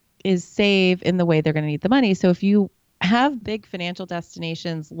save in the way they're going to need the money. So if you have big financial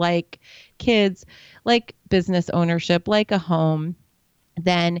destinations like kids, like business ownership, like a home,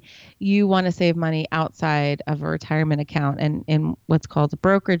 then you want to save money outside of a retirement account and in what's called a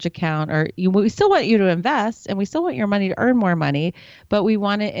brokerage account, we still want you to invest and we still want your money to earn more money, but we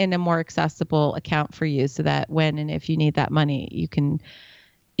want it in a more accessible account for you so that when and if you need that money, you can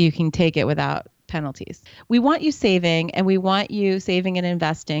take it without penalties. We want you saving and we want you saving and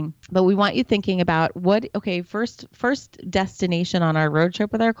investing, but we want you thinking about first destination on our road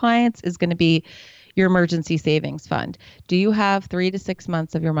trip with our clients is going to be your emergency savings fund. Do you have 3 to 6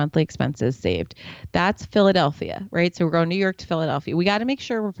 months of your monthly expenses saved? That's Philadelphia, right? So we're going New York to Philadelphia. We got to make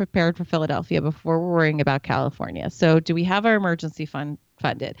sure we're prepared for Philadelphia before we're worrying about California. So do we have our emergency fund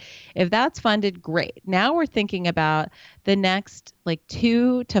funded? If that's funded, great. Now we're thinking about the next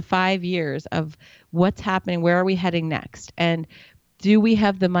 2 to 5 years of what's happening. Where are we heading next? And do we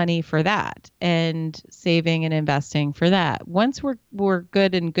have the money for that and saving and investing for that? Once we're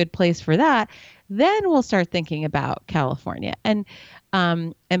good in good place for that, then we'll start thinking about California and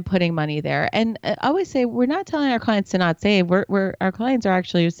putting money there. And I always say we're not telling our clients to not save. Our clients are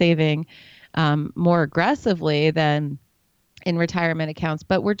actually saving more aggressively than in retirement accounts,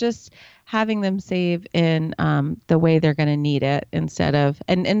 but we're just having them save in the way they're going to need it instead of,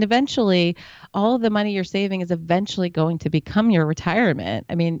 and eventually all of the money you're saving is eventually going to become your retirement.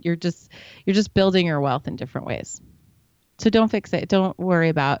 I mean, you're just building your wealth in different ways. So don't worry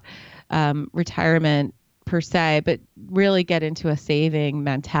about retirement per se, but really get into a saving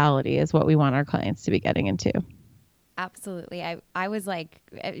mentality is what we want our clients to be getting into. Absolutely. I was like,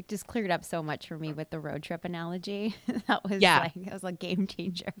 it just cleared up so much for me with the road trip analogy. That was a game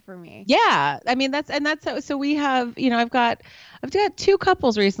changer for me. Yeah. I mean, so we have, I've got 2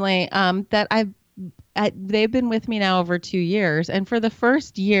 couples recently that they've been with me now over 2 years. And for the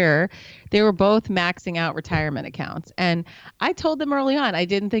first year, they were both maxing out retirement accounts. And I told them early on, I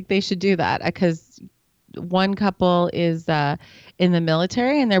didn't think they should do that because one couple is in the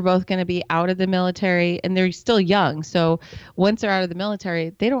military and they're both going to be out of the military and they're still young. So once they're out of the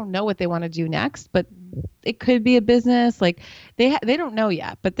military, they don't know what they want to do next, but it could be a business. Like they don't know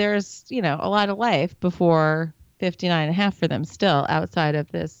yet, but there's, a lot of life before 59 and a half for them still outside of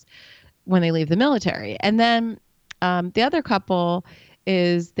this when they leave the military. And then the other couple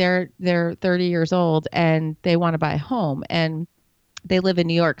is they're 30 years old and they want to buy a home and they live in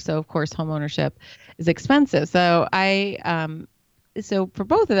New York. So of course, home ownership is expensive. So so for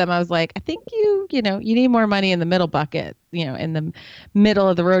both of them, I was like, I think you need more money in the middle bucket, in the middle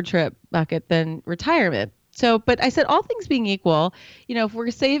of the road trip bucket than retirement. So, but I said, all things being equal, if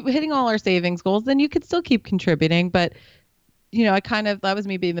we're hitting all our savings goals, then you could still keep contributing. But, that was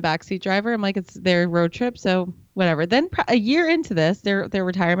me being the backseat driver. I'm like, it's their road trip. So whatever. Then a year into this, their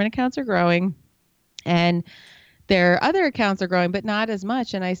retirement accounts are growing, and their other accounts are growing, but not as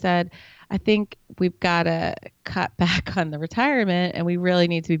much. And I said, I think we've got to cut back on the retirement, and we really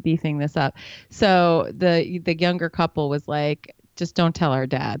need to be beefing this up. So the younger couple was like, just don't tell our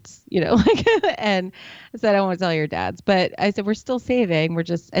dads, like, and I said, I won't tell your dads, but I said, we're still saving.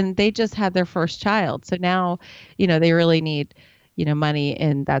 And they just had their first child. So now, they really need, money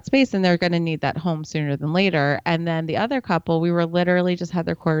in that space, and they're going to need that home sooner than later. And then the other couple, we were literally just had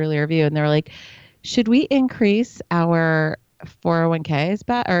their quarterly review, and they were like, should we increase our 401ks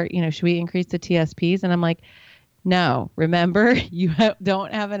back, or, should we increase the TSPs? And I'm like, no, remember,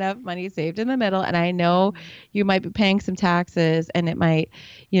 don't have enough money saved in the middle. And I know you might be paying some taxes and it might,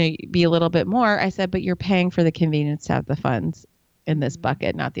 be a little bit more. I said, but you're paying for the convenience to have the funds in this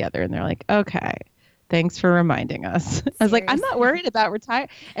bucket, not the other. And they're like, okay, thanks for reminding us. I was like, I'm not worried about retire.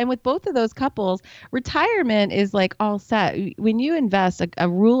 And with both of those couples, retirement is like all set. When you invest, a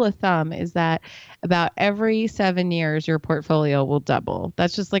rule of thumb is that about every 7 years, your portfolio will double.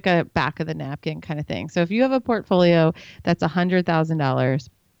 That's just like a back of the napkin kind of thing. So if you have a portfolio that's $100,000,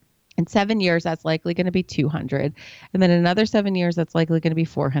 in 7 years, that's likely going to be 200. And then another 7 years, that's likely going to be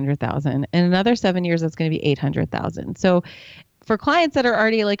 400,000. And another 7 years, that's going to be 800,000. So for clients that are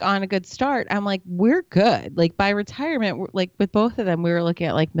already like on a good start, I'm like, we're good. Like by retirement, like with both of them, we were looking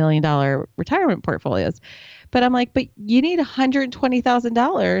at like $1 million retirement portfolios. But I'm like, but you need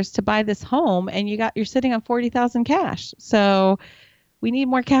 $120,000 to buy this home, and you're sitting on 40,000 cash. So we need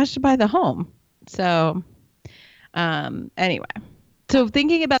more cash to buy the home. So anyway. So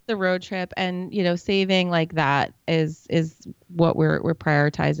thinking about the road trip and, saving like that is what we're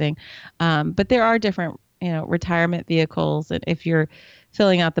prioritizing. But there are different, retirement vehicles, and if you're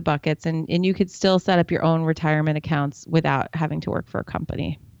filling out the buckets, and you could still set up your own retirement accounts without having to work for a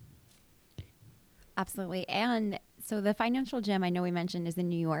company. Absolutely. And so the financial gym, I know we mentioned, is in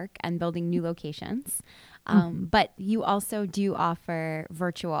New York and building new locations. But you also do offer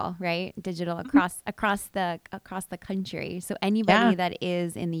virtual, right? Digital across the country. So anybody that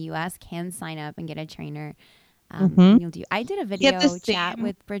is in the US can sign up and get a trainer. And I did a video chat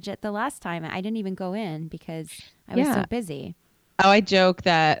with Bridget the last time. I didn't even go in because I was so busy. Oh, I joke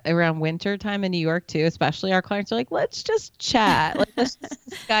that around winter time in New York too, especially, our clients are like, let's just chat. Like, let's just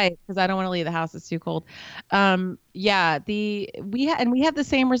Skype, because I don't want to leave the house. It's too cold. We have the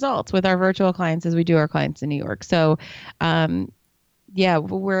same results with our virtual clients as we do our clients in New York. So,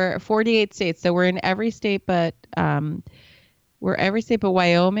 we're 48 states. So we're in every state, but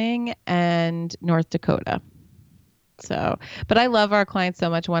Wyoming and North Dakota. So, but I love our clients so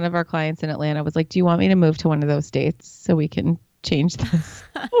much. One of our clients in Atlanta was like, do you want me to move to one of those states so we can change this?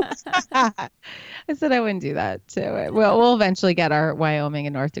 I said I wouldn't do that. So we'll eventually get our Wyoming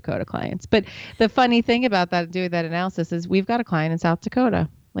and North Dakota clients. But the funny thing about that, doing that analysis, is we've got a client in South Dakota.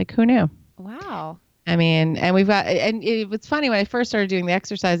 Like, who knew? Wow. I mean, and it was funny when I first started doing the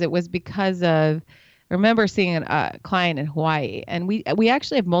exercise, it was because of, I remember seeing a client in Hawaii, and we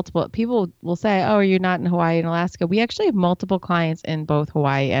actually have multiple people will say, oh, are you not in Hawaii and Alaska? We actually have multiple clients in both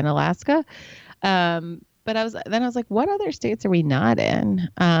Hawaii and Alaska. But I was like, what other states are we not in?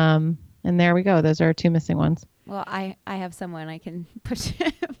 And there we go. Those are our two missing ones. Well, I have someone I can put you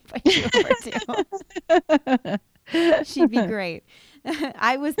over to. She'd be great.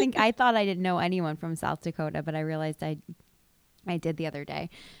 I thought I didn't know anyone from South Dakota, but I realized I did the other day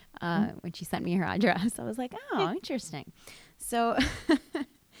when she sent me her address. I was like, oh, interesting. So,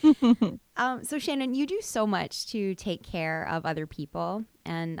 so Shannon, you do so much to take care of other people.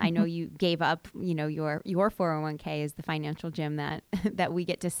 And I know you gave up, your 401k is the financial gym that we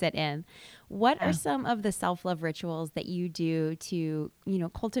get to sit in. What are some of the self-love rituals that you do to,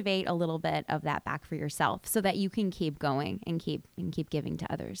 cultivate a little bit of that back for yourself so that you can keep going and keep giving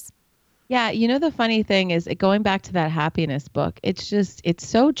to others? Yeah, the funny thing is, going back to that happiness book, it's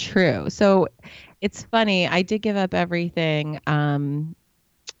so true. So it's funny. I did give up everything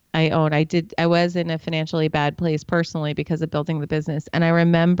I own. I was in a financially bad place personally because of building the business. And I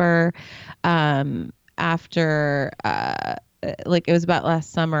remember after like it was about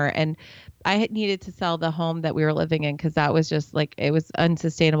last summer, and I had needed to sell the home that we were living in because that was just like, it was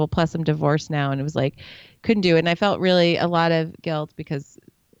unsustainable. Plus I'm divorced now, and it was like, couldn't do it. And I felt really a lot of guilt because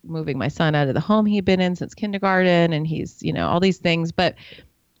moving my son out of the home he'd been in since kindergarten, and he's, all these things, but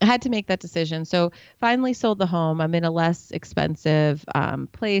I had to make that decision. So finally sold the home. I'm in a less expensive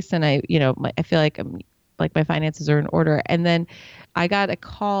place, and I feel like my finances are in order. And then I got a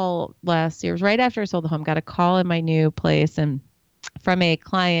call last year, it was right after I sold the home, got a call in my new place, and from a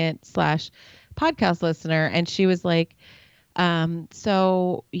client / podcast listener. And she was like,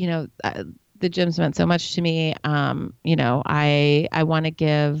 the gym's meant so much to me. I want to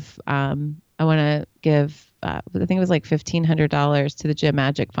give, I think it was like $1,500 to the Gym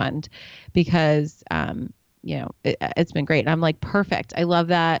Magic Fund because, it's been great. And I'm like, perfect. I love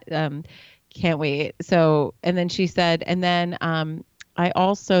that. Can't wait. So, and then she said, and then, I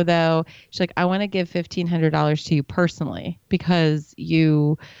also, though, she's like, I want to give $1,500 to you personally because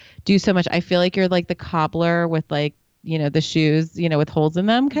you do so much. I feel like you're like the cobbler with like, the shoes, with holes in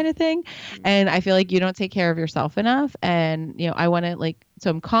them kind of thing. And I feel like you don't take care of yourself enough. And, I want to like, so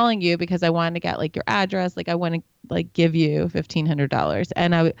I'm calling you because I wanted to get like your address. Like I want to like give you $1,500.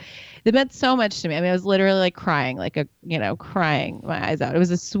 And it meant so much to me. I mean, I was literally like crying, crying my eyes out. It was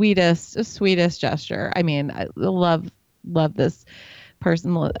the sweetest gesture. I mean, I love this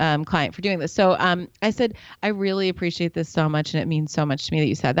personal client for doing this. So I said, I really appreciate this so much. And it means so much to me that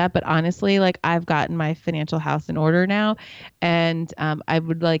you said that. But honestly, like I've gotten my financial house in order now. And I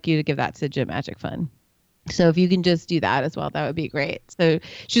would like you to give that to the Gym Magic Fund. So if you can just do that as well, that would be great. So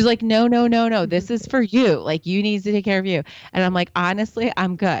she's like, no, no, no, no, this is for you. Like you need to take care of you. And I'm like, honestly,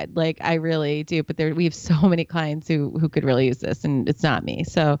 I'm good. Like I really do. But we have so many clients who could really use this and it's not me.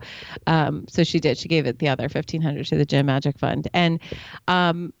 So, so she gave it the other 1,500 to the Gym Magic Fund. And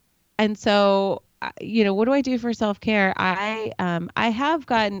so, what do I do for self-care? I am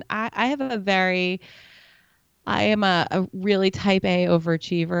a really type A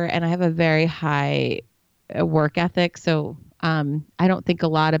overachiever and I have a very high work ethic. So I don't think a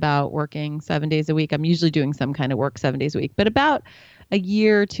lot about working 7 days a week. I'm usually doing some kind of work 7 days a week. But about a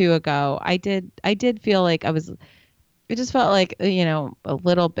year or two ago, I did feel like it just felt like, a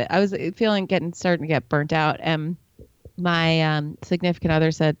little bit, I was starting to get burnt out. And my significant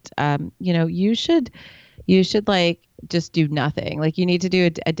other said, you should like just do nothing. Like you need to do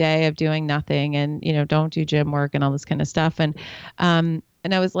a day of doing nothing and, don't do gym work and all this kind of stuff. And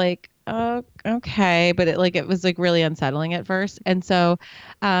I was like, oh, okay. But it was like really unsettling at first. And so,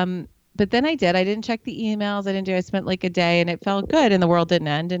 but then I didn't check the emails. I spent like a day and it felt good and the world didn't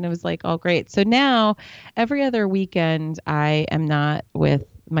end and it was like all great. So now every other weekend I am not with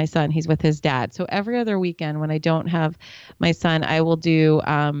my son. He's with his dad. So every other weekend when I don't have my son, I will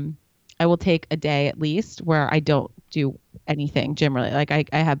take a day at least where I don't do anything gym related. Like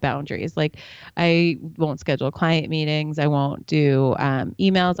I have boundaries. Like I won't schedule client meetings. I won't do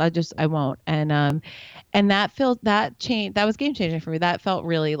emails. I won't. And that was game changing for me. That felt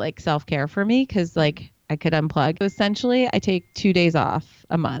really like self-care for me because like I could unplug. So essentially, I take 2 days off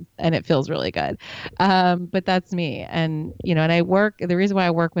a month and it feels really good. But that's me. And, and the reason why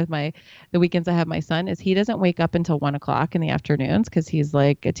I work with the weekends I have my son is he doesn't wake up until 1 o'clock in the afternoons because he's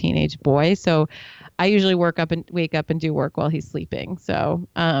like a teenage boy. So I usually wake up and do work while he's sleeping. So,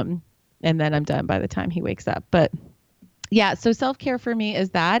 and then I'm done by the time he wakes up. But yeah, so self-care for me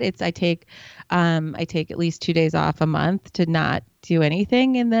is that I take at least 2 days off a month to not do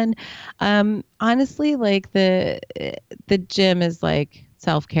anything. And then, honestly, like the gym is like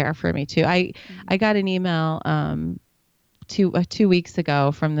self-care for me too. I got an email, 2 weeks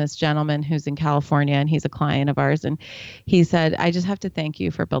ago from this gentleman who's in California and he's a client of ours. And he said, I just have to thank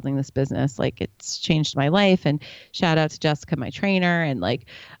you for building this business. Like it's changed my life and shout out to Jessica, my trainer and like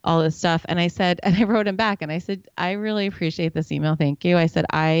all this stuff. And I said, and I wrote him back and I said, I really appreciate this email. Thank you. I said,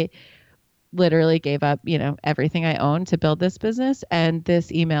 I literally gave up, everything I own to build this business. And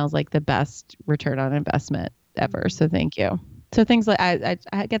this email is like the best return on investment ever. So thank you. So things like I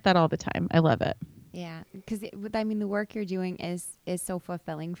get that all the time. I love it. Yeah, because the work you're doing is so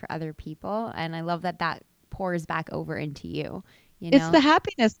fulfilling for other people, and I love that pours back over into you. It's the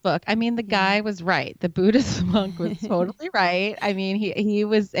happiness book. I mean, the guy was right. The Buddhist monk was totally right. I mean, he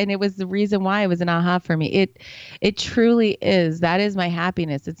was, and it was the reason why it was an aha for me. It truly is. That is my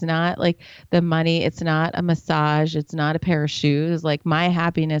happiness. It's not like the money. It's not a massage. It's not a pair of shoes. Like my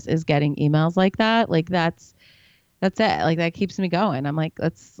happiness is getting emails like that. Like that's it. Like that keeps me going. I'm like,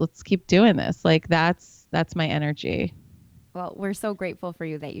 let's keep doing this. Like that's my energy. Well, we're so grateful for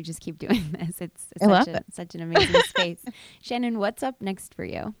you that you just keep doing this. It's such an amazing space. Shannon, what's up next for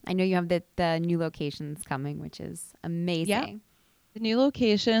you? I know you have the new locations coming, which is amazing. Yeah. The new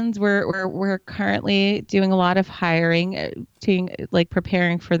locations, we're currently doing a lot of hiring,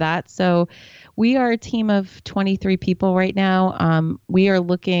 preparing for that. So we are a team of 23 people right now. We're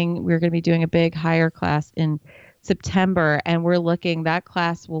going to be doing a big hire class in September, and that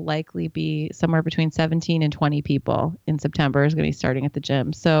class will likely be somewhere between 17 and 20 people in September. Is going to be starting at the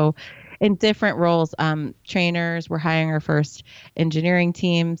gym. So in different roles, trainers, we're hiring our first engineering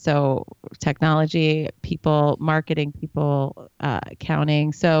team. So technology people, marketing people,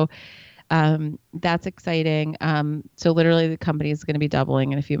 accounting. So that's exciting. So literally the company is going to be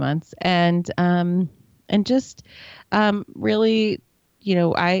doubling in a few months, and just really,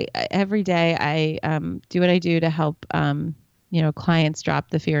 every day I do what I do to help clients drop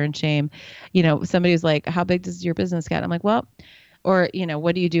the fear and shame. Somebody's like, how big does your business get? I'm like, well, or,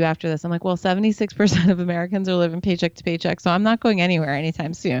 what do you do after this? I'm like, well, 76% of Americans are living paycheck to paycheck. So I'm not going anywhere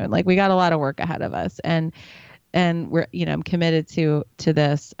anytime soon. Like, we got a lot of work ahead of us. And we're, I'm committed to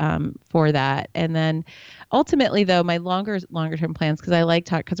this for that. And then ultimately, though, my longer term plans, because I like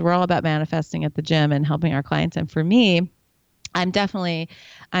talk, because we're all about manifesting at the gym and helping our clients. And for me,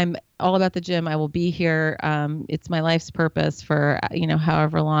 I'm all about the gym. I will be here. It's my life's purpose for,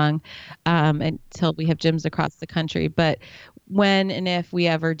 however long, until we have gyms across the country. But when and if we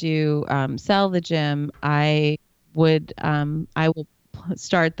ever do sell the gym, I will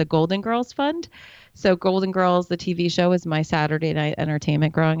start the Golden Girls Fund. So Golden Girls, the TV show, is my Saturday night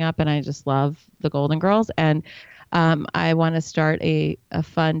entertainment growing up, and I just love the Golden Girls. And I want to start a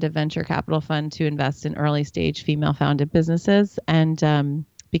fund, a venture capital fund, to invest in early stage female founded businesses. And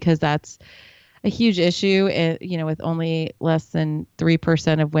because that's a huge issue, with only less than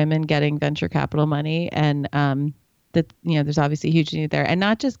 3% of women getting venture capital money. And there's obviously a huge need there, and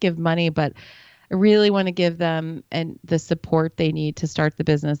not just give money, but I really want to give them the support they need to start the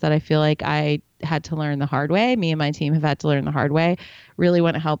business that I feel like I had to learn the hard way. Me and my team have had to learn the hard way. Really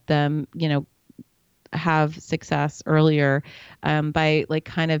want to help them, have success earlier by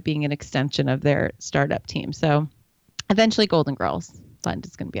kind of being an extension of their startup team. So eventually Golden Girls Fund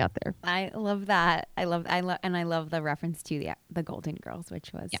is going to be out there. I love that. I love the reference to the Golden Girls,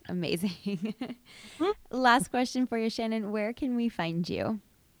 which was amazing. Mm-hmm. Last question for you, Shannon. Where can we find you?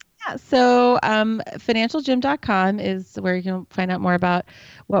 Yeah, so financialgym.com is where you can find out more about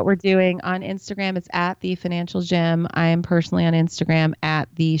what we're doing. On Instagram, it's at The Financial Gym. I am personally on Instagram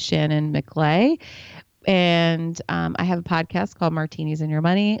at The Shannon McLay. And I have a podcast called Martinis and Your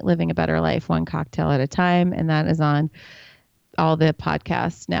Money, Living a Better Life, One Cocktail at a Time. And that is on all the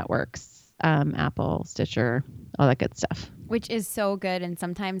podcast networks, Apple, Stitcher, all that good stuff. Which is so good. And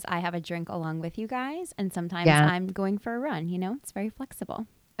sometimes I have a drink along with you guys. And sometimes I'm going for a run. It's very flexible.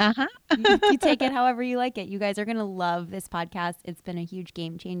 Uh-huh. You take it however you like it. You guys are going to love this podcast. It's been a huge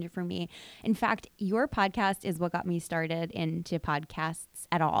game changer for me. In fact, your podcast is what got me started into podcasts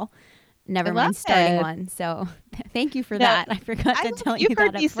at all. Never mind starting one. So thank you for that. I forgot to tell you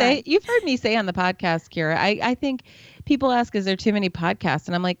that. You've heard me say on the podcast, Kira, I think people ask, is there too many podcasts?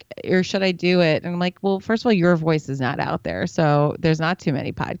 And I'm like, or should I do it? And I'm like, well, first of all, your voice is not out there. So there's not too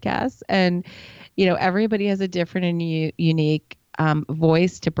many podcasts. And, everybody has a different and unique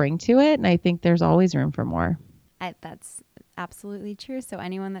voice to bring to it. And I think there's always room for more. That's absolutely true. So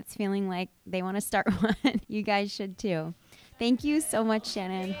anyone that's feeling like they want to start one, you guys should too. Thank you so much,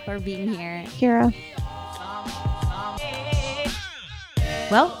 Shannon, for being here. Kira.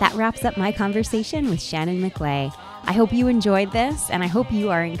 Well, that wraps up my conversation with Shannon McLay. I hope you enjoyed this, and I hope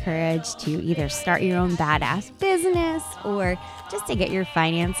you are encouraged to either start your own badass business or just to get your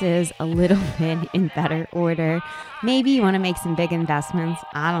finances a little bit in better order. Maybe you want to make some big investments.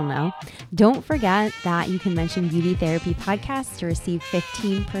 I don't know. Don't forget that you can mention Beauty Therapy Podcast to receive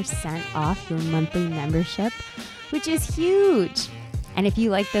 15% off your monthly membership, which is huge. And if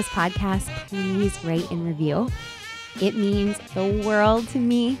you like this podcast, please rate and review. It means the world to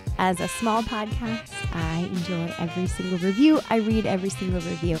me. As a small podcast, I enjoy every single review. I read every single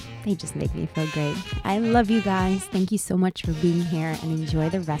review. They just make me feel great. I love you guys. Thank you so much for being here, and enjoy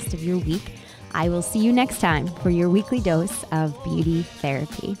the rest of your week. I will see you next time for your weekly dose of beauty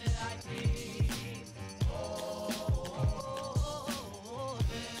therapy.